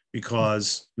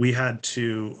 because we had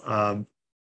to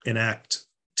enact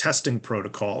testing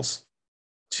protocols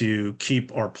to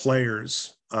keep our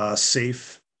players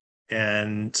safe.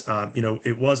 And,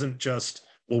 it wasn't just,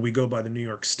 well, we go by the New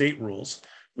York State rules.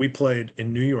 We played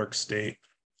in New York State,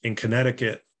 in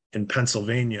Connecticut, in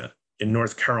Pennsylvania, in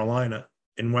North Carolina,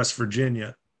 in West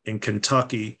Virginia, in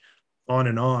Kentucky,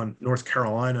 on, North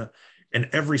Carolina, and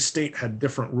every state had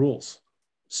different rules.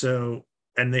 So,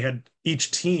 and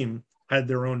each team had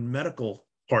their own medical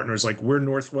partners, like we're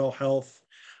Northwell Health,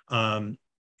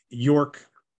 York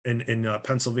in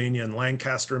Pennsylvania, and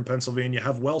Lancaster in Pennsylvania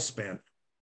have WellSpan.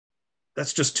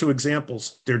 That's just two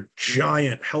examples. They're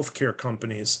giant healthcare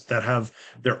companies that have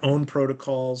their own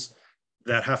protocols,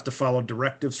 that have to follow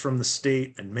directives from the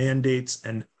state and mandates,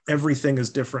 and everything is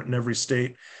different in every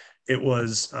state. It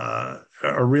was a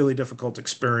really difficult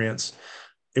experience.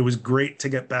 It was great to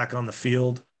get back on the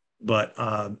field, but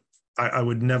I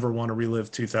would never want to relive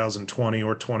 2020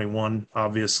 or 21,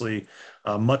 obviously.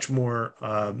 Much more,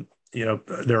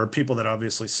 there are people that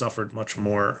obviously suffered much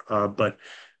more, but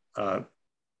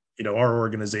our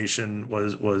organization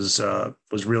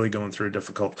was really going through a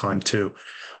difficult time too.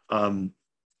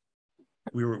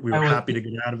 We were happy to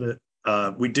get out of it.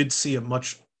 We did see a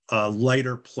much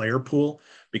lighter player pool,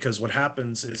 because what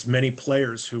happens is many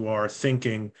players who are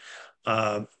thinking,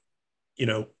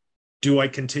 do I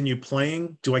continue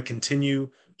playing? Do I continue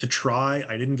to try?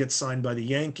 I didn't get signed by the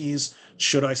Yankees.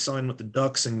 Should I sign with the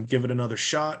Ducks and give it another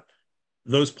shot?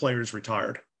 Those players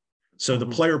retired. So the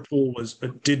player pool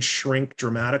did shrink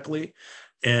dramatically.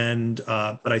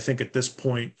 But I think at this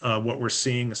point, what we're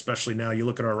seeing, especially now, you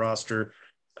look at our roster,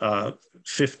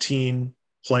 15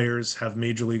 players have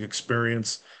major league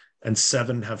experience and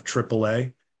 7 have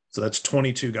AAA. So that's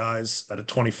 22 guys out of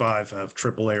 25 have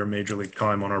AAA or major league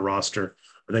time on our roster.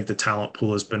 I think the talent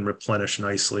pool has been replenished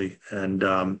nicely, and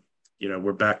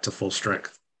we're back to full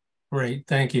strength. Great,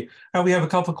 thank you. We have a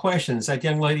couple of questions. That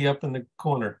young lady up in the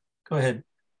corner. Go ahead.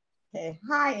 Okay.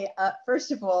 Hi.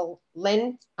 First of all,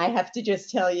 Len, I have to just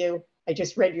tell you, I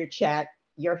just read your chat.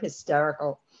 You're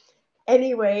hysterical.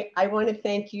 Anyway, I want to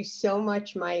thank you so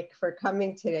much, Mike, for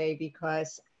coming today,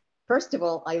 because first of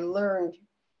all, I learned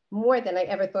more than I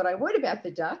ever thought I would about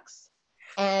the Ducks.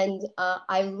 And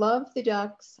I love the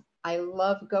Ducks. I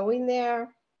love going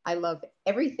there. I love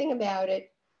everything about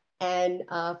it. And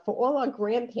for all our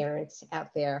grandparents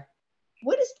out there,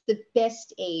 what is the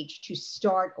best age to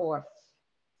start off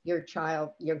your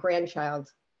grandchild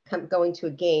going to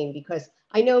a game? Because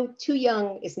I know too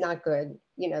young is not good.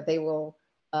 They will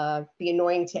be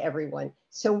annoying to everyone.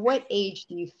 So what age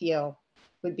do you feel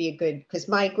would be a good, because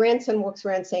my grandson walks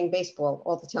around saying baseball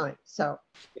all the time. So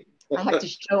I have to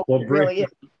show what it really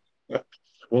is.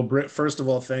 Well, Britt, first of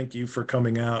all, thank you for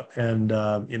coming out. And,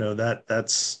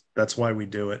 that's why we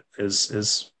do it,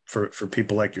 is for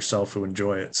people like yourself who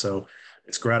enjoy it. So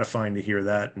it's gratifying to hear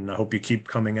that. And I hope you keep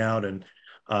coming out, and,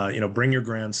 bring your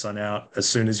grandson out as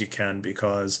soon as you can,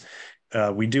 because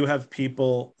we do have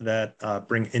people that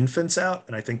bring infants out.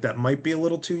 And I think that might be a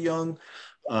little too young,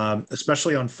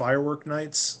 especially on firework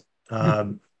nights.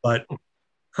 But,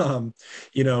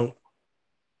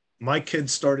 my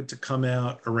kids started to come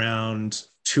out around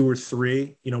 2 or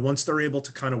 3, once they're able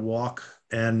to kind of walk,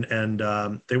 and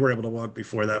they were able to walk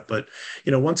before that. But,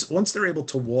 once they're able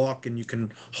to walk and you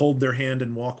can hold their hand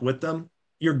and walk with them,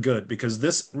 you're good, because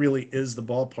this really is the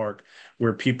ballpark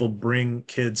where people bring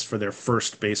kids for their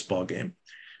first baseball game.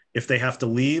 If they have to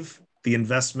leave, the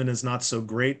investment is not so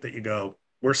great that you go,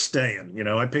 we're staying.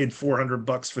 I paid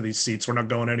 $400 for these seats. We're not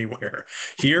going anywhere.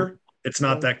 Here, it's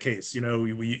not that case.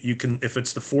 You can, if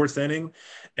it's the 4th inning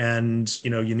and,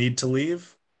 you need to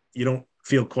leave, you don't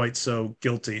feel quite so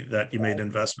guilty that you made an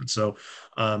investment. So,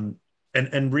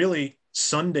 and really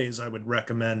Sundays I would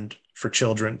recommend for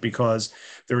children, because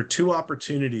there are 2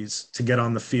 opportunities to get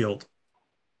on the field.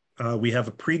 We have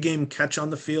a pregame catch on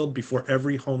the field before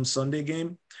every home Sunday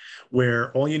game,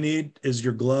 where all you need is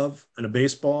your glove and a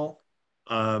baseball,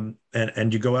 and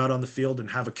you go out on the field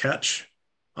and have a catch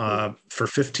for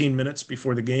 15 minutes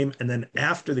before the game. And then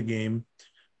after the game,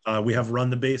 we have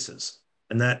run the bases.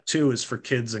 And that too is for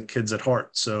kids and kids at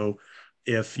heart. So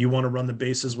if you want to run the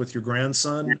bases with your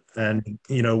grandson, and,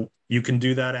 you can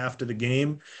do that after the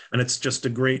game. And it's just a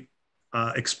great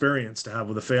experience to have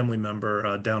with a family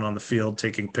member down on the field,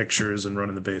 taking pictures and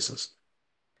running the bases.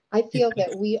 I feel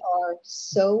that we are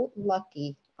so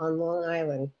lucky on Long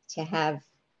Island to have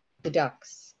the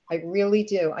Ducks. I really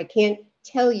do. I can't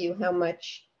tell you how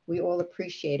much we all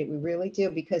appreciate it. We really do,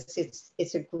 because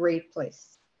it's a great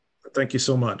place. Thank you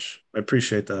so much. I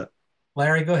appreciate that.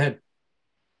 Larry, go ahead.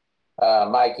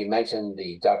 Mike, you mentioned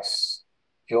the Ducks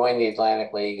joined the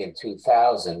Atlantic League in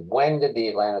 2000. When did the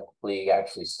Atlantic League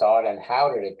actually start, and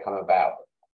how did it come about?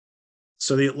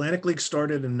 So the Atlantic League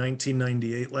started in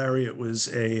 1998, Larry. It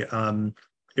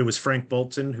was Frank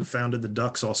Bolton who founded the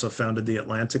Ducks, also founded the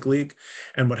Atlantic League.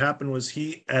 And what happened was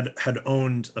he had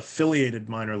owned affiliated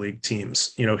minor league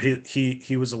teams. You know, he was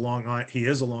he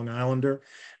is a Long Islander,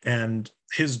 and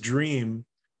his dream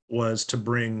was to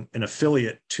bring an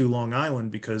affiliate to Long Island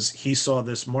because he saw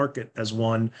this market as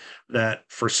one that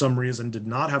for some reason did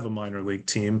not have a minor league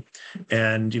team.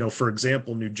 And, you know, for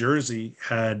example, New Jersey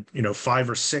had, you know, 5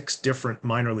 or 6 different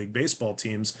minor league baseball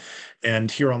teams. And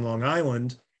here on Long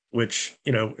Island, which,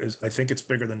 you know, I think it's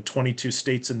bigger than 22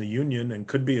 states in the union and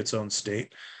could be its own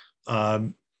state,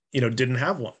 you know, didn't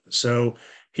have one. So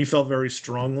he felt very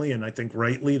strongly, and I think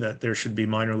rightly, that there should be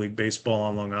minor league baseball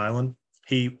on Long Island.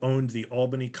 He owned the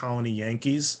Albany Colony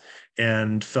Yankees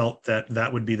and felt that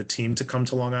that would be the team to come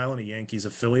to Long Island, a Yankees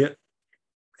affiliate.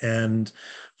 And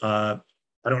I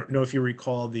don't know if you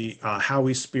recall the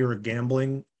Howie Spear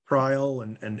gambling trial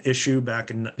and issue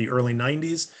back in the early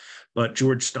 90s, but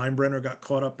George Steinbrenner got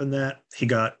caught up in that. He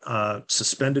got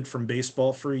suspended from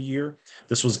baseball for a year.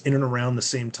 This was in and around the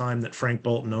same time that Frank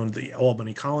Bolton owned the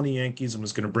Albany Colony Yankees and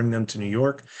was going to bring them to New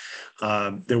York.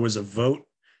 There was a vote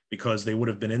because they would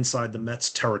have been inside the Mets'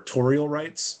 territorial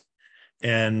rights.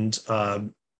 And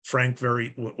Frank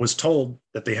was told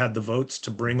that they had the votes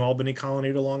to bring Albany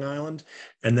Colony to Long Island.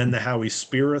 And then the Howie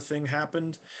Spear thing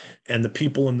happened. And the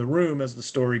people in the room, as the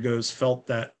story goes, felt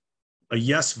that a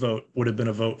yes vote would have been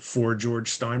a vote for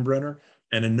George Steinbrenner,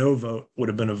 and a no vote would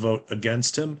have been a vote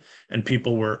against him. And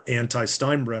people were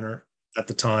anti-Steinbrenner at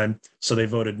the time, so they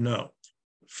voted no.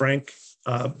 Frank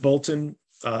Bolton,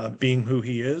 being who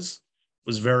he is,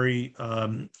 was very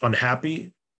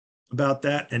unhappy about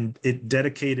that, and it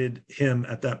dedicated him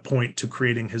at that point to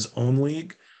creating his own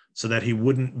league so that he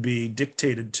wouldn't be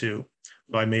dictated to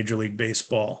by Major League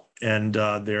Baseball and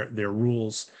their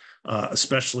rules,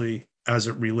 especially as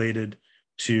it related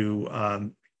to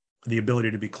the ability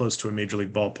to be close to a Major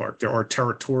League ballpark. There are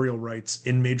territorial rights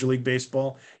in Major League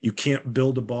Baseball. You can't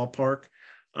build a ballpark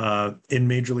in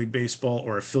Major League Baseball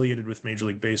or affiliated with Major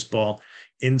League Baseball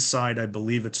inside, I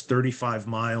believe it's 35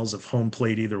 miles of home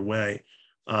plate either way.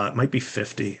 It might be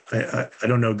 50. I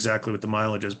don't know exactly what the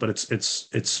mileage is, but it's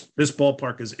this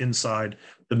ballpark is inside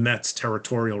the Mets'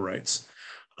 territorial rights.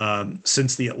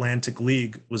 Since the Atlantic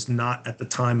League was not at the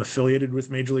time affiliated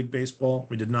with Major League Baseball,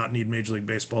 we did not need Major League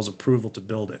Baseball's approval to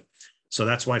build it. So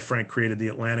that's why Frank created the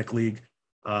Atlantic League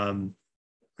and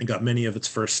got many of its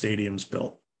first stadiums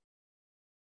built.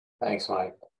 Thanks,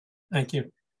 Mike. Thank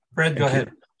you. Fred, go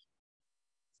ahead.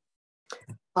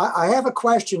 I have a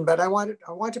question, but I want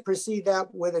to precede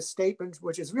that with a statement,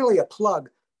 which is really a plug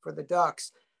for the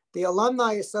Ducks. The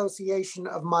Alumni Association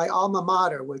of my alma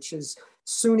mater, which is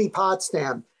SUNY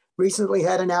Potsdam, recently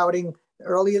had an outing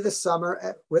earlier this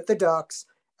summer with the Ducks.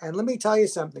 And let me tell you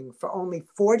something, for only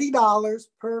 $40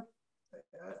 per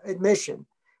admission,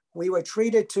 we were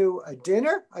treated to a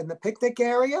dinner in the picnic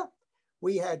area.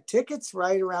 We had tickets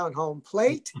right around home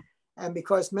plate. And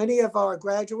because many of our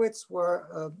graduates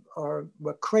were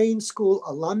Crane School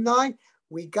alumni,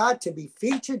 we got to be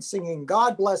featured singing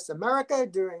God Bless America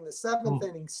during the 7th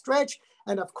inning stretch.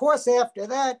 And of course, after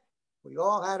that, we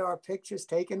all had our pictures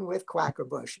taken with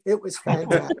Quackerbush. It was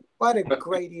fantastic. What a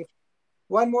great evening.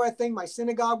 One more thing, my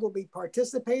synagogue will be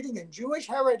participating in Jewish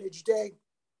Heritage Day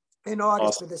in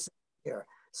August for this year.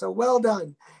 So well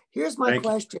done. Here's my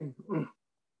question.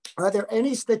 Are there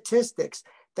any statistics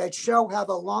that show how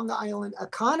the Long Island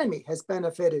economy has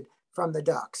benefited from the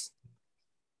Ducks?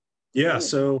 Yeah,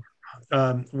 so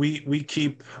we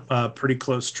keep pretty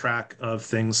close track of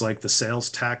things like the sales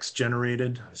tax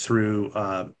generated through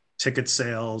ticket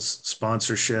sales,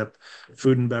 sponsorship,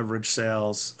 food and beverage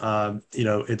sales. You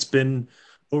know, it's been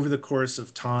over the course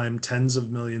of time, tens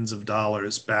of millions of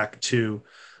dollars back to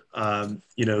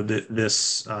you know,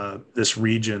 this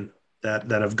region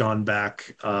that have gone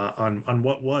back on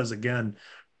what was, again,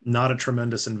 not a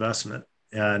tremendous investment.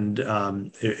 And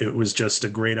it was just a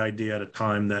great idea at a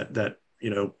time that you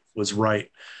know, was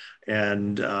right.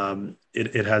 And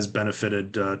it has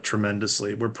benefited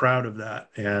tremendously. We're proud of that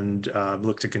and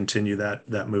look to continue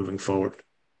that moving forward.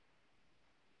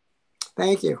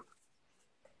 Thank you.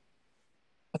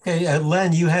 Okay,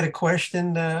 Len, you had a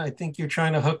question. I think you're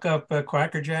trying to hook up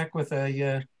Quackerjack with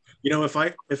a... You know,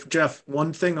 if Jeff,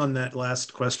 one thing on that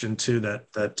last question too,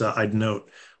 that I'd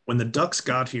note, when the Ducks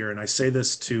got here, and I say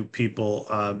this to people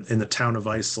in the town of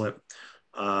Islip,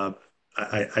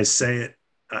 I say it,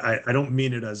 I don't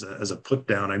mean it as a put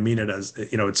down. I mean it as,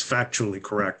 you know, it's factually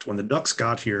correct. When the Ducks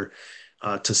got here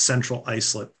to Central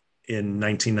Islip in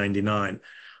 1999,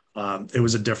 it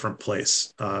was a different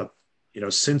place. You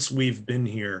know, since we've been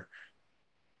here,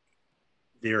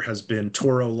 There has been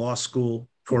Toro Law School,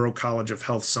 Toro College of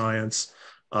Health Science,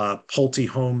 Pulte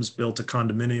Homes built a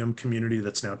condominium community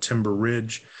that's now Timber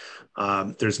Ridge.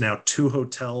 There's now 2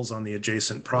 hotels on the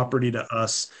adjacent property to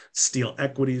us. Steel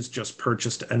Equities just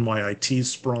purchased NYIT's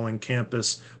sprawling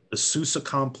campus. The Sousa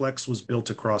complex was built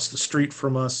across the street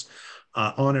from us.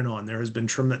 On and on. There has been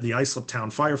the Islip Town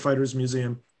Firefighters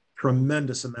Museum,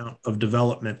 tremendous amount of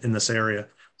development in this area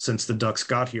since the Ducks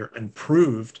got here, and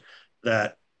proved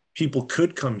that people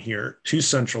could come here to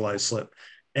Central Islip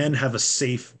and have a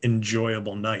safe,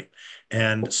 enjoyable night.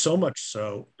 And so much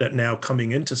so that now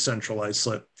coming into Central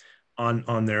Islip,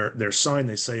 on their sign,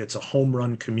 they say it's a home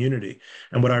run community.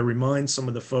 And what I remind some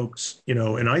of the folks,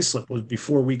 in Islip was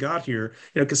before we got here,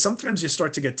 because sometimes you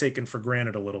start to get taken for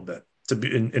granted a little bit, to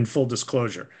be in full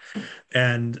disclosure.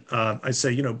 And I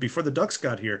say, before the Ducks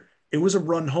got here, it was a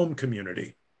run home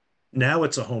community. Now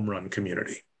it's a home run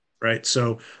community, right?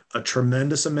 So a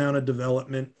tremendous amount of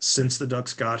development since the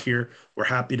Ducks got here. We're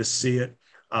happy to see it.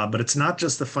 But it's not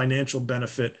just the financial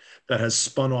benefit that has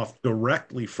spun off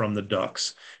directly from the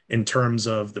Ducks in terms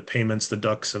of the payments the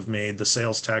Ducks have made, the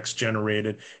sales tax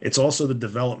generated. It's also the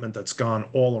development that's gone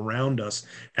all around us.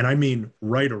 And I mean,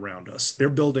 right around us. They're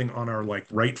building on our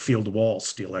right field wall,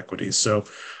 Steel Equities. So,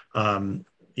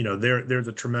 there's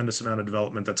a tremendous amount of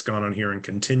development that's gone on here and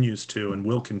continues to and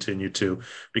will continue to,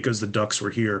 because the Ducks were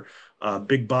here.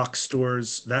 Big box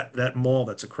stores, that mall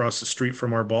that's across the street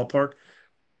from our ballpark,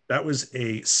 that was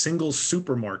a single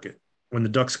supermarket when the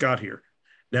Ducks got here.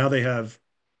 Now they have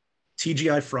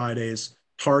TGI Fridays,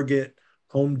 Target,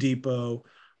 Home Depot,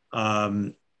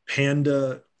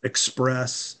 Panda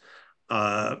Express,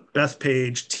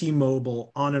 Bethpage,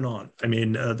 T-Mobile, on and on. I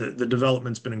mean, the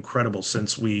development's been incredible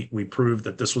since we proved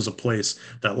that this was a place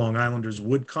that Long Islanders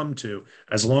would come to,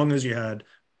 as long as you had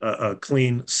a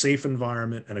clean, safe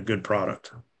environment and a good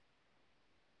product.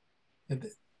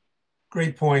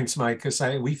 Great points, Mike, because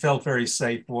we felt very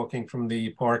safe walking from the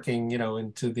parking,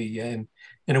 into the end.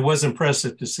 And it was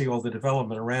impressive to see all the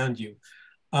development around you.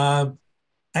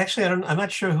 Actually, I'm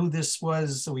not sure who this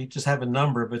was. We just have a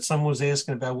number, but someone was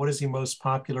asking about what is the most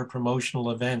popular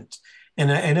promotional event. And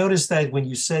I noticed that when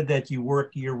you said that you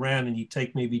work year round and you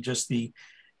take maybe just the,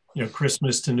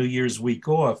 Christmas to New Year's week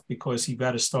off because you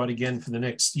got to start again for the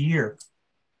next year.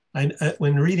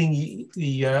 When reading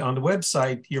on the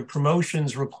website, your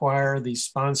promotions require the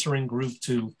sponsoring group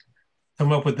to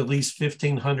come up with at least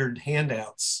 1,500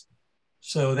 handouts.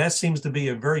 So that seems to be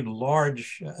a very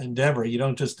large endeavor. You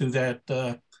don't just do that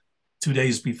 2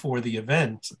 days before the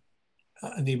event.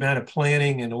 The amount of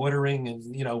planning and ordering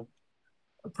and,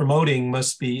 promoting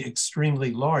must be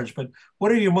extremely large. But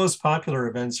what are your most popular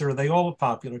events? Or are they all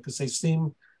popular? Because they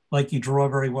seem like you draw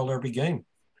very well every game.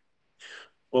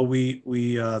 Well, we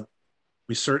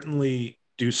certainly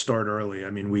do start early. I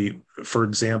mean, for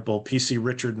example, PC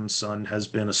Richard and Son has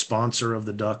been a sponsor of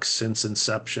the Ducks since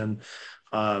inception.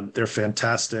 They're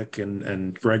fantastic,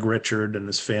 and Greg Richard and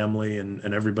his family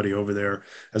and everybody over there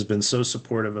has been so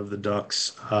supportive of the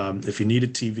Ducks. If you need a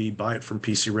TV, buy it from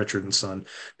PC Richard and Son,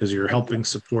 because you're helping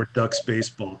support Ducks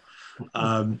baseball.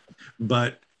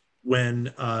 But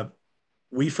when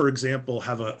we, for example,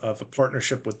 have a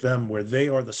partnership with them where they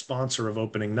are the sponsor of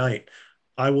opening night,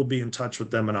 I will be in touch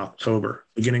with them in October,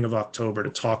 beginning of October, to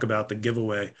talk about the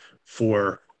giveaway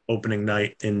for opening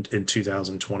night in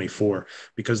 2024,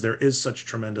 because there is such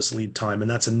tremendous lead time. And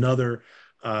that's another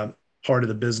part of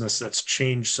the business that's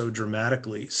changed so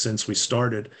dramatically since we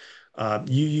started.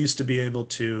 You used to be able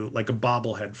to, like a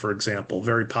bobblehead, for example,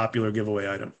 very popular giveaway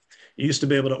item. You used to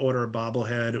be able to order a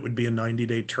bobblehead. It would be a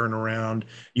 90-day turnaround.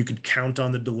 You could count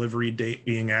on the delivery date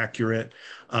being accurate.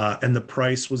 And the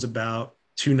price was about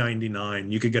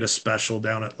 $2.99. You could get a special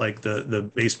down at like the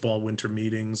baseball winter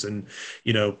meetings and,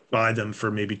 buy them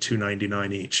for maybe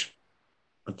 $2.99 each,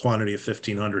 a quantity of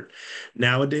 1,500.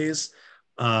 Nowadays,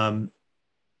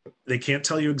 they can't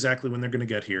tell you exactly when they're going to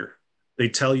get here. They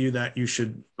tell you that you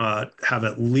should have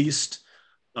at least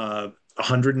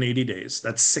 180 days.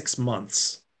 That's 6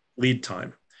 months lead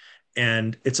time.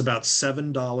 And it's about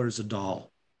 $7 a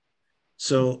doll.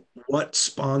 So what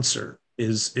sponsor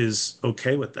is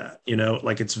okay with that?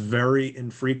 It's very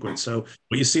infrequent. So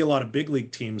what you see a lot of big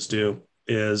league teams do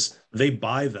is they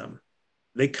buy them,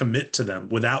 they commit to them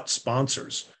without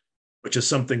sponsors, which is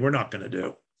something we're not going to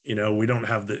do. We don't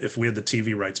have if we had the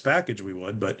TV rights package, we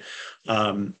would, but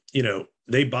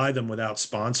they buy them without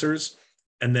sponsors.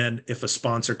 And then if a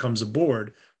sponsor comes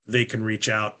aboard, they can reach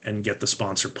out and get the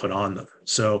sponsor put on them.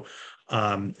 So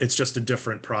it's just a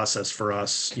different process for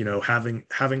us, having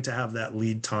to have that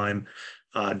lead time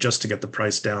just to get the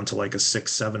price down to like a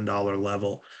 $6-7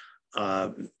 level.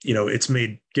 it's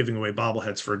made giving away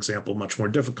bobbleheads, for example, much more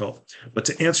difficult. But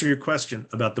to answer your question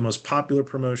about the most popular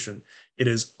promotion, it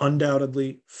is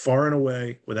undoubtedly, far and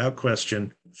away, without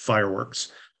question,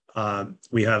 fireworks.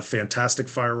 We have fantastic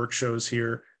fireworks shows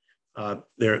here.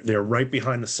 They're right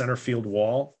behind the center field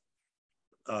wall.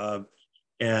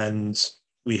 And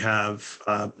we have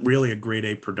really a grade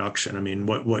A production. I mean,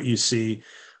 what you see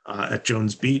at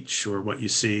Jones Beach, or what you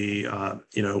see, at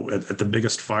the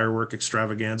biggest firework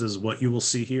extravaganzas, what you will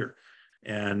see here.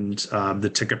 And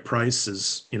the ticket price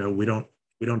is, we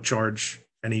don't charge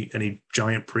any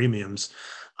giant premiums.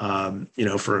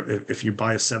 For if you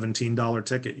buy a $17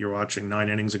 ticket, you're watching 9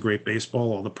 innings of great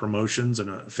baseball, all the promotions, and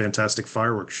a fantastic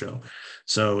fireworks show.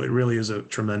 So it really is a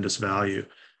tremendous value.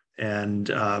 And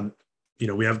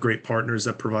we have great partners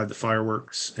that provide the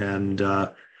fireworks, and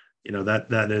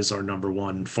that is our number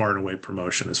one far and away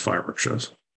promotion, is fireworks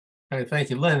shows. All right, thank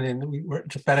you, Len. And we're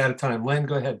just about out of time. Len,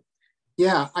 go ahead.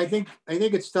 Yeah, I think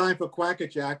it's time for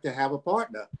Quackerjack to have a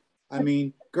partner. I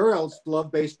mean, girls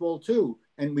love baseball too,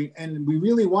 and we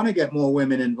really want to get more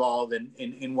women involved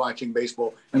in watching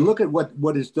baseball. And look at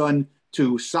what is done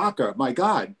to soccer. My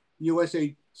God,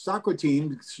 USA soccer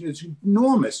team is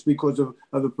enormous because of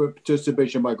the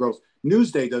participation by girls.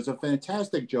 Newsday does a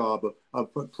fantastic job of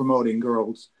promoting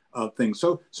girls things.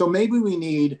 So maybe we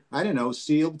need, I don't know,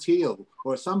 Seal Teal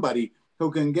or somebody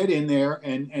who can get in there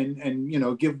and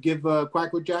give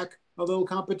Quackerjack a little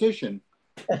competition.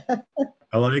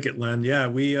 I like it, Len. Yeah,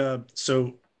 we have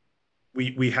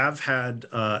had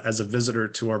as a visitor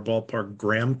to our ballpark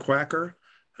Graham Quacker,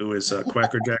 who is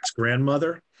Quackerjack's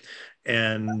grandmother.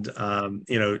 And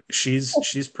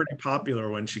she's pretty popular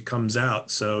when she comes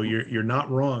out. So you're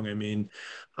not wrong. I mean,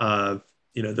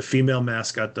 the female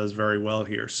mascot does very well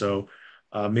here. So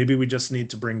maybe we just need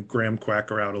to bring Graham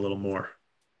Quacker out a little more.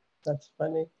 That's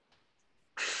funny.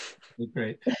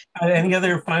 Great. Any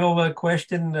other final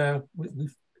question?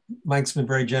 Mike's been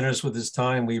very generous with his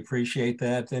time. We appreciate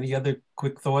that. Any other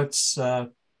quick thoughts? I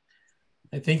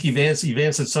think you've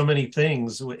answered so many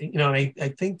things.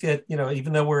 I think that,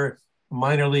 even though we're a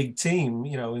minor league team,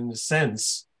 in the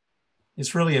sense,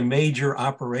 it's really a major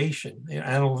operation.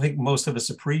 I don't think most of us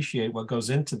appreciate what goes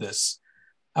into this.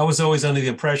 I was always under the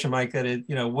impression, Mike, that it,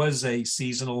 was a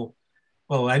seasonal.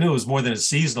 Well, I knew it was more than a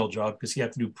seasonal job because you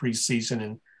have to do preseason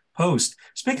and post.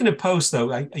 Speaking of post,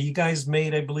 though, you guys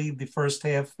made, I believe, the first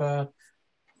half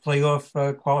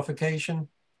playoff qualification.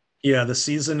 Yeah, the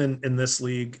season in this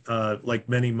league, like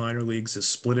many minor leagues, is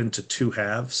split into 2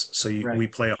 halves. So we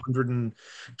play a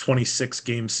 126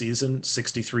 game season,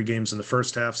 63 games in the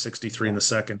first half, 63 in the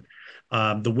second.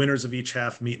 The winners of each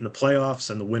half meet in the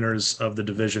playoffs, and the winners of the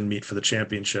division meet for the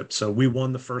championship. So we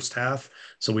won the first half,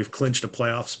 so we've clinched a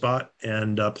playoff spot,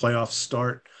 and playoffs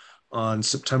start on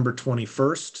September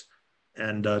 21st,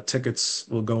 and tickets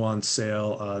will go on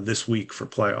sale this week for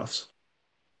playoffs.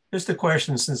 Just a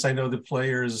question, since I know the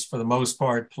players, for the most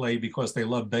part, play because they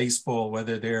love baseball,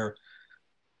 whether they're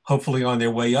hopefully on their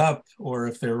way up or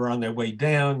if they're on their way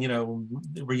down.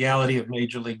 The reality of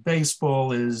Major League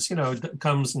Baseball is, it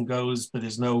comes and goes, but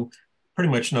there's pretty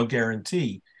much no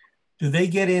guarantee. Do they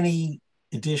get any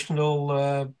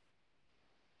additional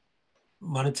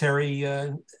monetary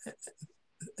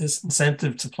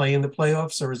incentive to play in the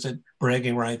playoffs, or is it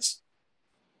bragging rights?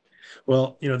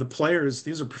 Well, the players,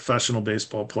 these are professional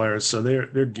baseball players, so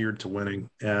they're geared to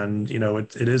winning. And,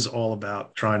 it is all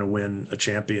about trying to win a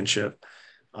championship.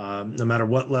 No matter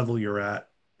what level you're at,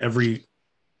 every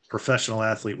professional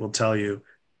athlete will tell you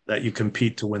that you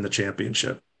compete to win the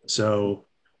championship. So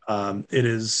it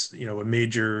is, a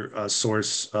major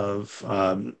source of,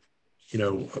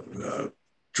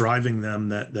 driving them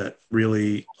that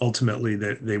really ultimately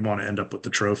they want to end up with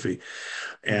the trophy.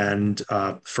 And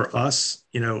for us,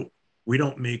 we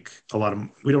don't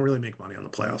really make money on the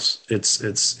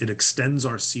playoffs. It extends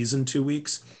our season 2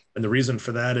 weeks. And the reason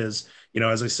for that is,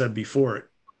 as I said before,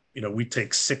 we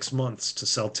take 6 months to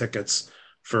sell tickets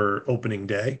for opening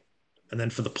day. And then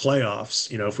for the playoffs,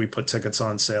 if we put tickets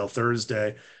on sale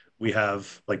Thursday, we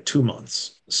have like 2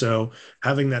 months. So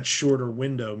having that shorter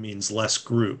window means less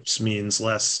groups, means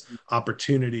less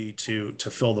opportunity to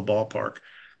fill the ballpark.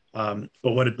 But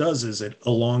what it does is it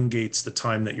elongates the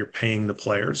time that you're paying the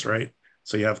players, right?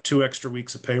 So you have 2 extra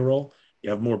weeks of payroll, you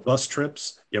have more bus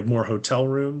trips, you have more hotel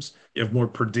rooms, you have more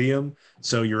per diem.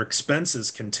 So your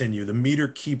expenses continue. The meter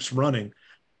keeps running.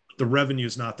 The revenue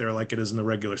is not there like it is in the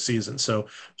regular season. So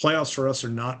playoffs for us are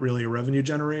not really a revenue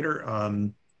generator.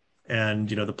 And,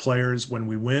 the players, when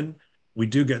we win, we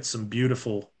do get some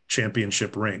beautiful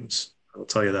championship rings. I'll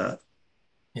tell you that.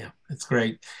 Yeah, that's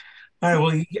great. All right,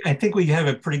 well, I think we have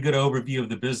a pretty good overview of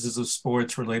the business of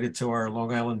sports related to our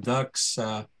Long Island Ducks.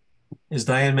 As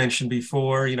Diane mentioned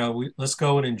before, let's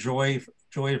go and enjoy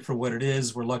it for what it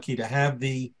is. We're lucky to have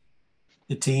the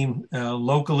team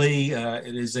locally.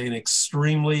 It is an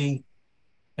extremely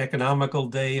economical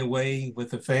day away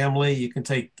with the family. You can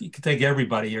take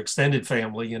everybody, your extended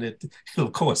family, and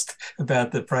it'll cost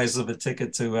about the price of a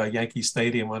ticket to Yankee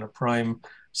Stadium on a prime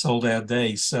sold out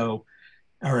day. So,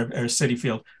 or Citi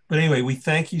Field. But anyway, we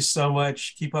thank you so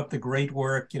much. Keep up the great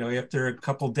work. After a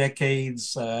couple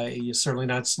decades, you're certainly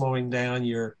not slowing down.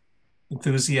 Your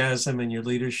enthusiasm and your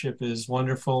leadership is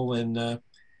wonderful, and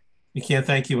we can't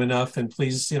thank you enough. And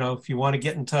please, if you want to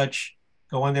get in touch,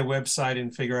 go on their website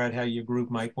and figure out how your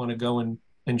group might want to go and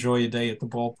enjoy a day at the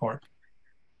ballpark.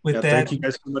 With that, thank you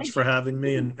guys so much for having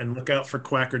me, and look out for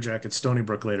Quacker Jack at Stony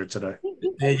Brook later today.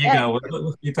 There you go.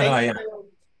 We'll keep an eye out.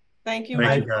 Thank you, Thank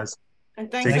Mike. you, guys. And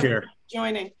thanks Take for care.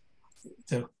 joining.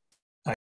 So.